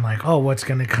 and then like, oh, what's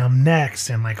gonna come next,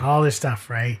 and like all this stuff,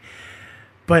 right?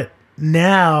 But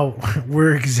now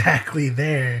we're exactly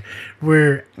there.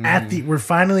 We're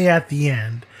finally at the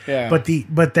end. Yeah. But the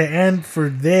end for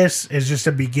this is just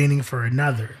a beginning for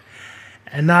another.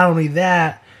 And not only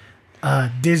that,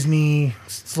 Disney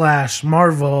 /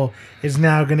 Marvel is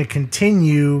now going to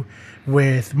continue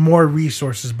with more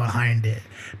resources behind it,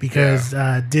 because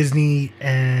Disney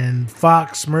and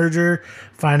Fox merger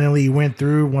finally went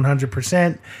through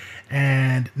 100%.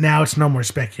 And now it's no more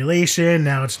speculation.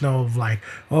 Now it's no like,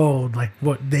 oh, like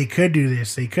what they could do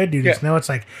this, they could do this. Now it's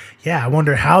like, yeah, I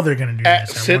wonder how they're gonna do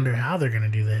this. I wonder how they're gonna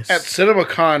do this. At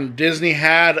CinemaCon, Disney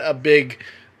had a big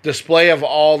display of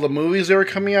all the movies that were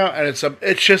coming out, and it's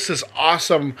just this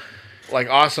awesome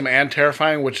and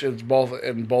terrifying, which is both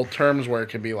in both terms, where it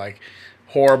can be like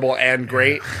horrible and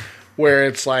great. Where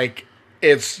it's like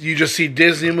you just see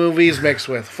Disney movies mixed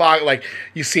with Fox, like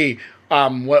you see.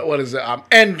 What is it?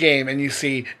 Endgame, and you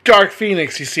see Dark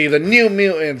Phoenix, you see the New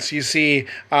Mutants, you see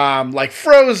like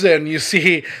Frozen, you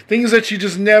see things that you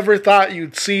just never thought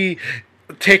you'd see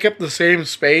take up the same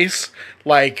space,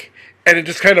 like, and it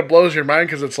just kind of blows your mind,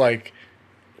 because it's like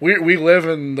we live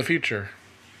in the future.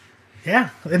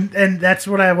 Yeah, and that's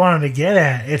what I wanted to get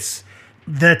at. It's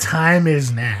the time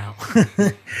is now,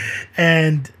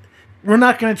 and we're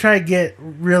not going to try to get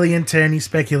really into any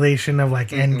speculation of like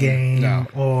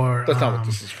Endgame or that's not what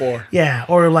this is for. Yeah,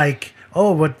 or like,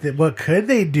 oh, what could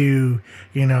they do?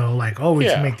 You know, like, oh, we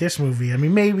should make this movie. I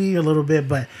mean, maybe a little bit,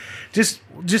 but just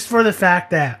for the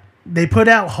fact that they put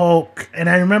out Hulk, and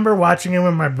I remember watching it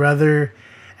with my brother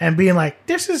and being like,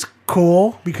 this is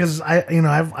cool, because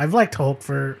I've liked Hulk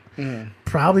for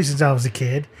probably since I was a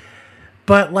kid,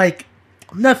 but like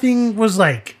nothing was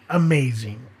like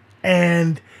amazing.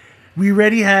 And we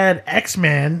already had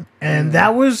X-Men, and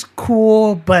that was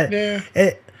cool, but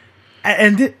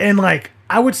and like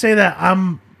I would say that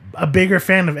I'm a bigger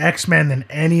fan of X-Men than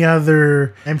any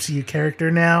other MCU character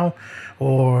now,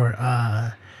 or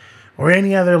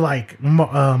any other like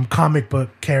comic book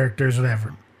characters,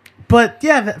 whatever. But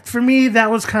yeah, for me that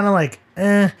was kind of like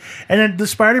And then the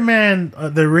Spider-Man,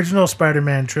 the original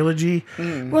Spider-Man trilogy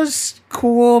was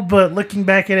cool, but looking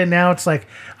back at it now, it's like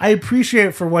I appreciate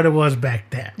it for what it was back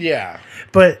then. Yeah.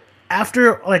 But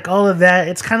after like all of that,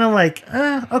 it's kind of like,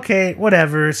 okay,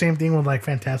 whatever. Same thing with like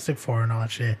Fantastic Four and all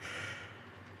that shit.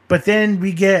 But then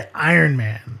we get Iron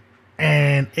Man,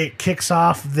 and it kicks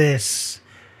off this,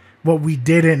 what we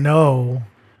didn't know,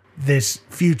 this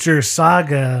future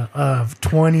saga of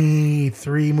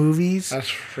 23 movies. That's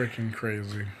freaking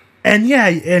crazy. And yeah,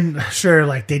 and sure,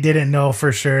 like they didn't know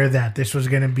for sure that this was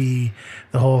going to be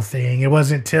the whole thing. It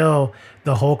wasn't until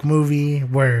the Hulk movie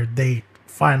where they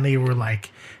finally were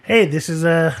like, hey, this is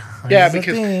a because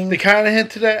thing. They kind of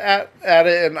hinted at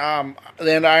it in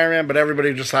the end of Iron Man, but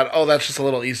everybody just thought, oh, that's just a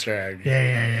little Easter egg.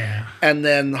 Yeah. And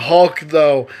then Hulk,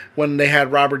 though, when they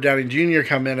had Robert Downey Jr.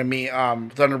 come in and meet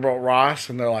Thunderbolt Ross,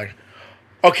 and they're like,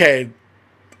 okay,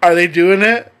 are they doing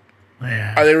it?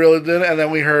 Yeah. Are they really doing it? And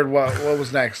then we heard what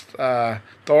was next?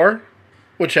 Thor?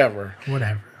 Whichever.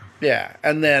 Whatever. Yeah.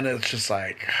 And then it's just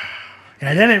like...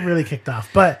 And then it really kicked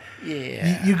off. But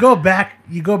yeah, you go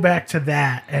back to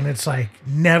that, and it's like,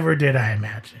 never did I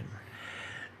imagine.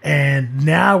 And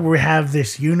now we have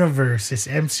this universe, this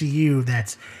MCU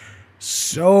that's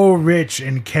so rich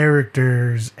in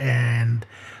characters and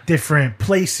different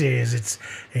places.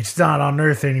 It's not on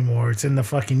Earth anymore. It's in the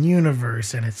fucking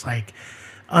universe, and it's like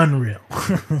unreal.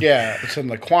 Yeah, it's in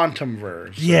the quantum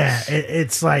verse. Yeah,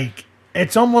 it's like,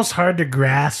 it's almost hard to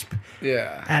grasp.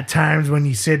 Yeah. At times when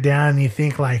you sit down and you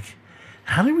think like,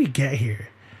 how did we get here?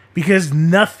 Because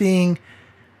nothing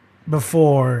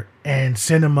before in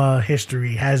cinema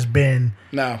history has been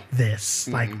this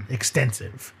like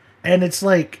extensive. And it's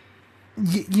like,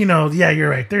 you know, yeah, you're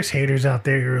right. There's haters out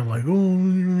there who are like,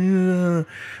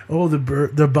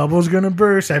 the bubble's gonna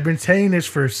burst. I've been saying this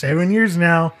for 7 years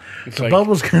now. The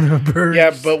bubble's gonna burst.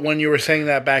 Yeah, but when you were saying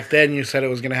that back then, you said it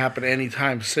was gonna happen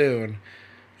anytime soon.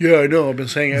 Yeah, I know. I've been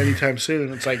saying anytime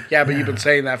soon. It's like, yeah, but you've been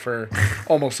saying that for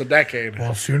almost a decade.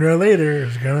 Well, sooner or later,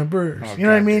 it's gonna burst. You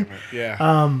know what I mean?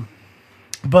 Yeah.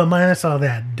 But minus all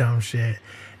that dumb shit,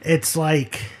 it's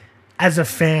like, as a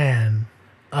fan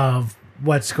of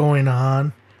what's going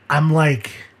on, I'm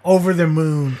like over the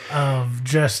moon of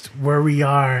just where we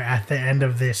are at the end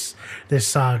of this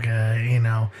saga. You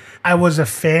know, I was a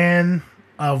fan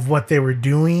of what they were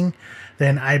doing,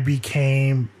 then I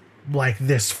became like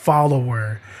this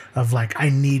follower of like, I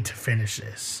need to finish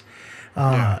this.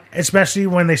 Especially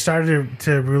when they started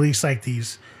to release like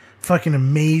these fucking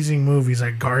amazing movies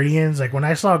like Guardians. Like when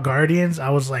I saw Guardians,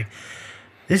 I was like,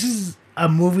 this is a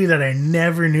movie that I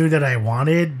never knew that I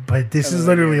wanted, but this is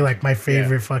literally like my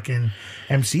favorite fucking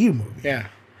MCU movie. Yeah.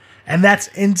 And that's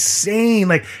insane.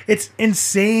 Like, it's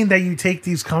insane that you take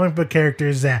these comic book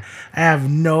characters that I have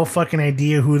no fucking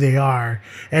idea who they are.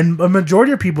 And a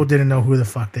majority of people didn't know who the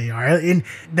fuck they are. And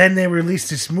then they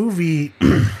released this movie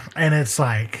and it's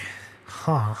like,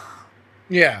 huh.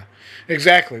 Yeah,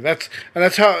 exactly. That's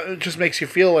how it just makes you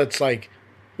feel. It's like,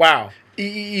 wow.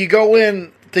 You go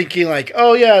in thinking like,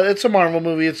 oh yeah, it's a Marvel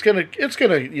movie. It's gonna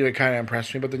kind of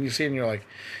impress me. But then you see it and you're like,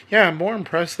 yeah, I'm more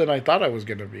impressed than I thought I was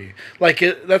gonna be. Like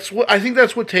that's what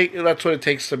it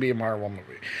takes to be a Marvel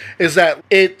movie. Is that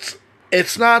it's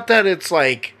not that it's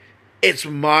like it's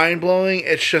mind blowing.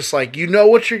 It's just like, you know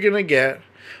what you're gonna get,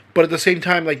 but at the same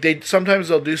time, like sometimes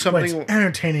they'll do something. It's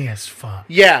entertaining as fuck.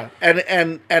 Yeah, and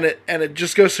it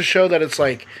just goes to show that it's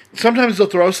like sometimes they'll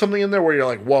throw something in there where you're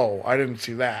like, whoa, I didn't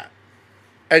see that.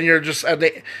 And you're just, and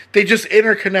they just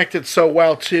interconnect it so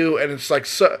well too, and it's like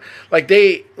so, like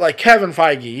Kevin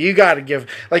Feige, you got to give,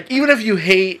 like, even if you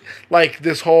hate like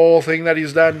this whole thing that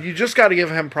he's done, you just got to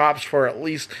give him props for at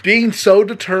least being so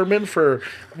determined for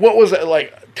what was it,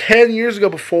 like 10 years ago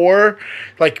before,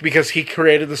 like, because he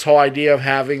created this whole idea of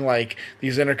having like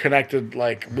these interconnected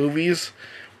like movies,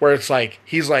 where it's like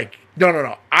he's like,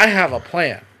 no, I have a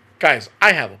plan, guys,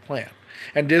 I have a plan,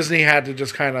 and Disney had to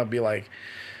just kind of be like,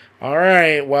 all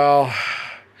right, well,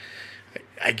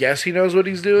 I guess he knows what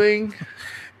he's doing.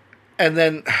 And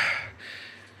then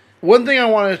one thing I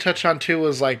wanted to touch on too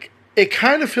was like, it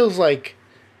kind of feels like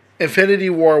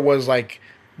Infinity War was like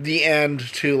the end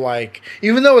to like,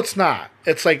 even though it's not,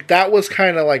 it's like that was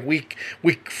kind of like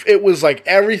it was like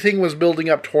everything was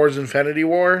building up towards Infinity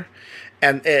War,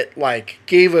 and it like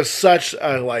gave us such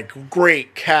a like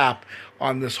great cap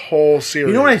on this whole series.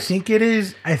 You know what I think it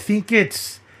is? I think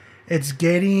it's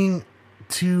getting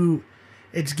to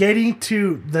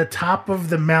the top of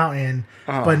the mountain,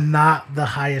 but not the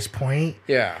highest point.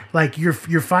 Yeah. Like you're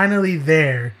finally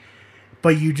there,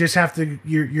 but you just have to,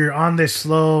 you're on this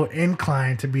slow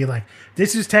incline to be like,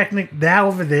 this is that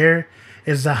over there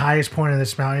is the highest point of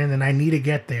this mountain and I need to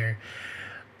get there.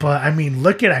 But I mean,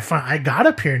 look at, I got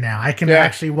up here now. I can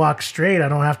actually walk straight. I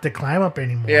don't have to climb up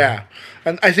anymore. Yeah.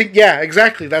 And I think, yeah,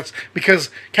 exactly. That's because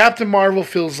Captain Marvel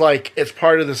feels like it's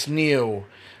part of this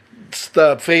it's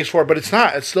the Phase 4, but it's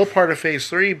not. It's still part of Phase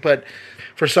 3, but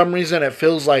for some reason it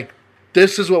feels like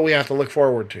this is what we have to look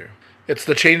forward to. It's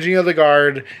the changing of the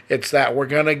guard. It's that we're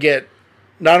going to get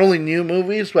not only new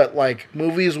movies, but like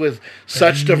movies with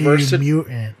such diversity.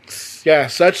 Mutants. Yeah,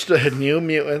 new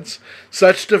mutants,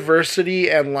 such diversity,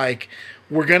 and like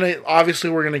we're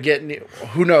gonna get new,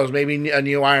 who knows, maybe a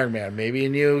new Iron Man, maybe a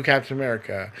new Captain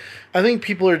America. I think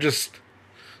people are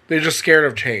they're just scared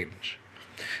of change.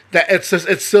 That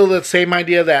it's still the same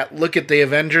idea that look at the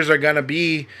Avengers are gonna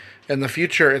be in the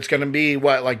future. It's gonna be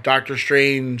what, like Doctor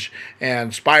Strange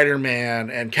and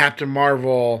Spider-Man and Captain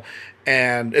Marvel.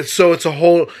 And it's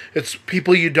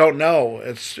people you don't know.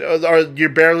 Or you're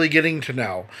barely getting to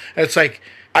know. And it's like,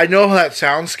 I know that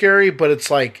sounds scary, but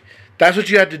it's like, that's what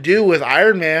you had to do with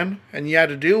Iron Man, and you had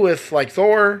to do with like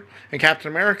Thor and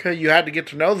Captain America. You had to get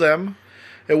to know them.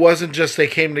 It wasn't just they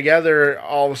came together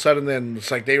all of a sudden, then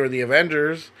it's like they were the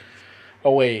Avengers.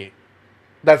 Oh wait,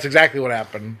 that's exactly what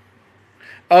happened.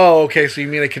 Oh, okay, so you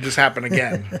mean it could just happen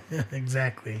again?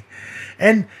 Exactly.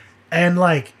 And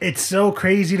like, it's so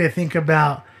crazy to think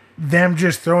about them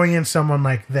just throwing in someone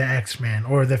like the X-Men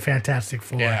or the Fantastic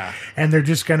Four. Yeah. And they're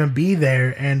just going to be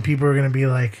there and people are going to be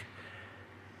like,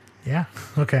 yeah,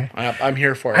 okay. I'm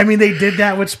here for it. I mean, they did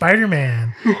that with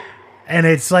Spider-Man. And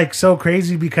it's like so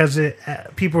crazy because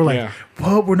people are like,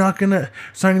 well, it's not going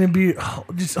to be, it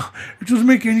doesn't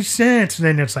make any sense. And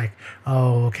then it's like,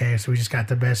 oh, okay, so we just got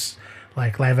the best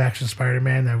like live action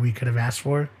Spider-Man that we could have asked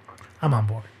for. I'm on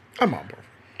board.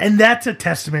 And that's a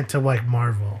testament to like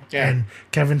Marvel and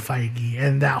Kevin Feige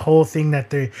and that whole thing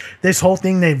this whole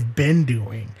thing they've been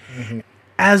doing.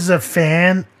 As a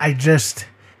fan,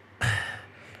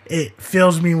 it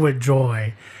fills me with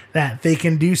joy that they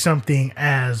can do something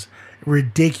as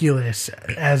ridiculous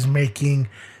as making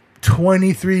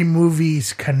 23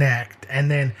 movies connect and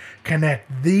then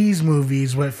connect these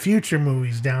movies with future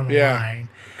movies down the line.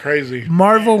 Crazy.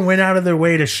 Marvel went out of their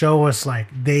way to show us like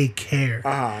they care.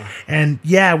 And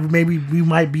yeah, maybe we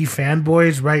might be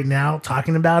fanboys right now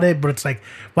talking about it, but it's like,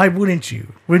 why wouldn't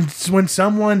you? When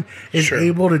someone is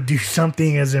able to do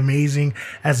something as amazing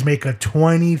as make a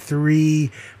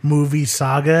 23 movie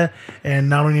saga and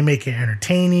not only make it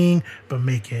entertaining, but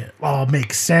make it all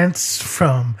make sense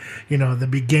from, the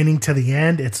beginning to the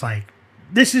end, it's like,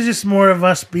 this is just more of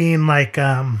us being like,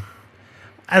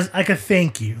 as like a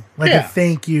thank you, a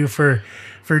thank you for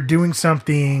doing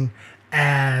something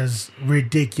as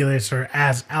ridiculous or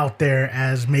as out there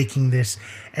as making this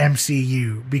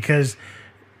MCU, because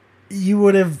you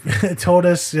would have told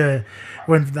us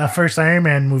when the first Iron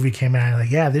Man movie came out,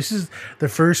 like, yeah, this is the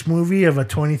first movie of a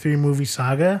 23 movie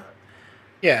saga.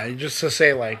 Yeah, just to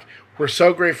say, like, we're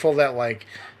so grateful that, like,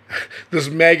 this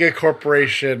mega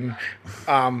corporation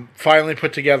finally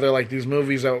put together, like, these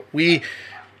movies that we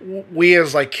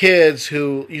as like kids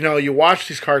who, you watch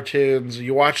these cartoons,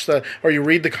 you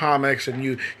read the comics, and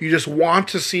you just want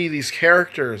to see these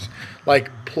characters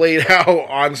like played out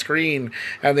on screen,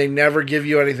 and they never give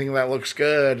you anything that looks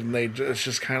good, and it's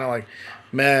just kind of like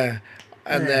meh.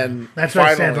 And then that's what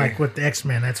I said, like with the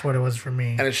X-Men, that's what it was for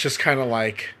me. And it's just kind of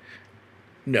like,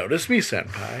 notice me,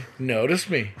 senpai,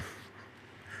 notice me.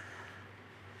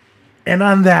 And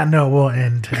on that note, we'll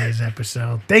end today's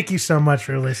episode. Thank you so much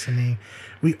for listening.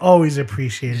 We always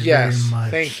appreciate it very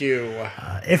much. Thank you.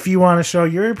 If you want to show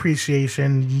your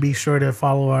appreciation, be sure to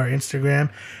follow our Instagram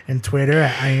and Twitter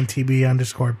at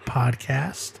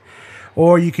INTB_podcast.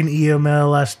 Or you can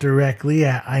email us directly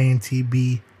at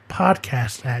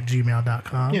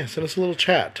intbpodcast@gmail.com. Yeah, send us a little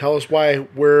chat. Tell us why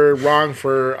we're wrong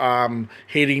for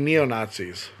hating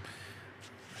neo-Nazis.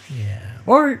 Yeah.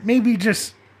 Or maybe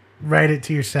just write it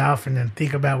to yourself and then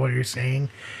think about what you're saying.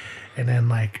 And then,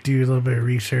 like, do a little bit of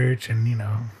research and,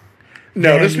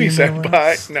 notice me,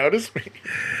 senpai. Notice me.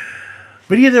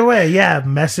 But either way,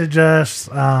 message us,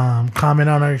 comment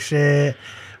on our shit.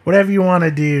 Whatever you want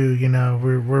to do,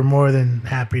 we're more than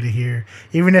happy to hear.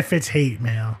 Even if it's hate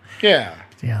mail. Yeah.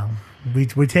 We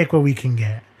take what we can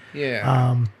get.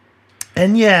 Yeah.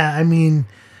 And,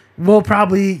 we'll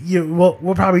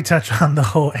probably touch on the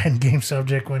whole Endgame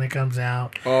subject when it comes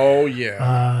out. Oh,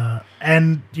 yeah.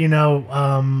 And,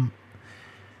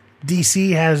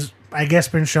 DC has, I guess,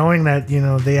 been showing that,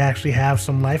 they actually have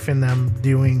some life in them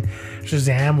doing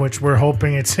Shazam, which we're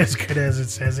hoping it's as good as it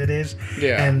says it is.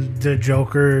 Yeah. And the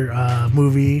Joker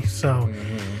movie. So,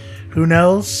 who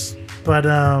knows? But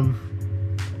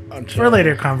for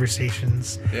later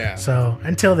conversations. Yeah. So,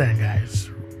 until then, guys,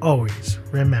 always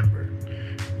remember.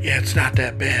 Yeah, it's not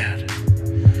that bad.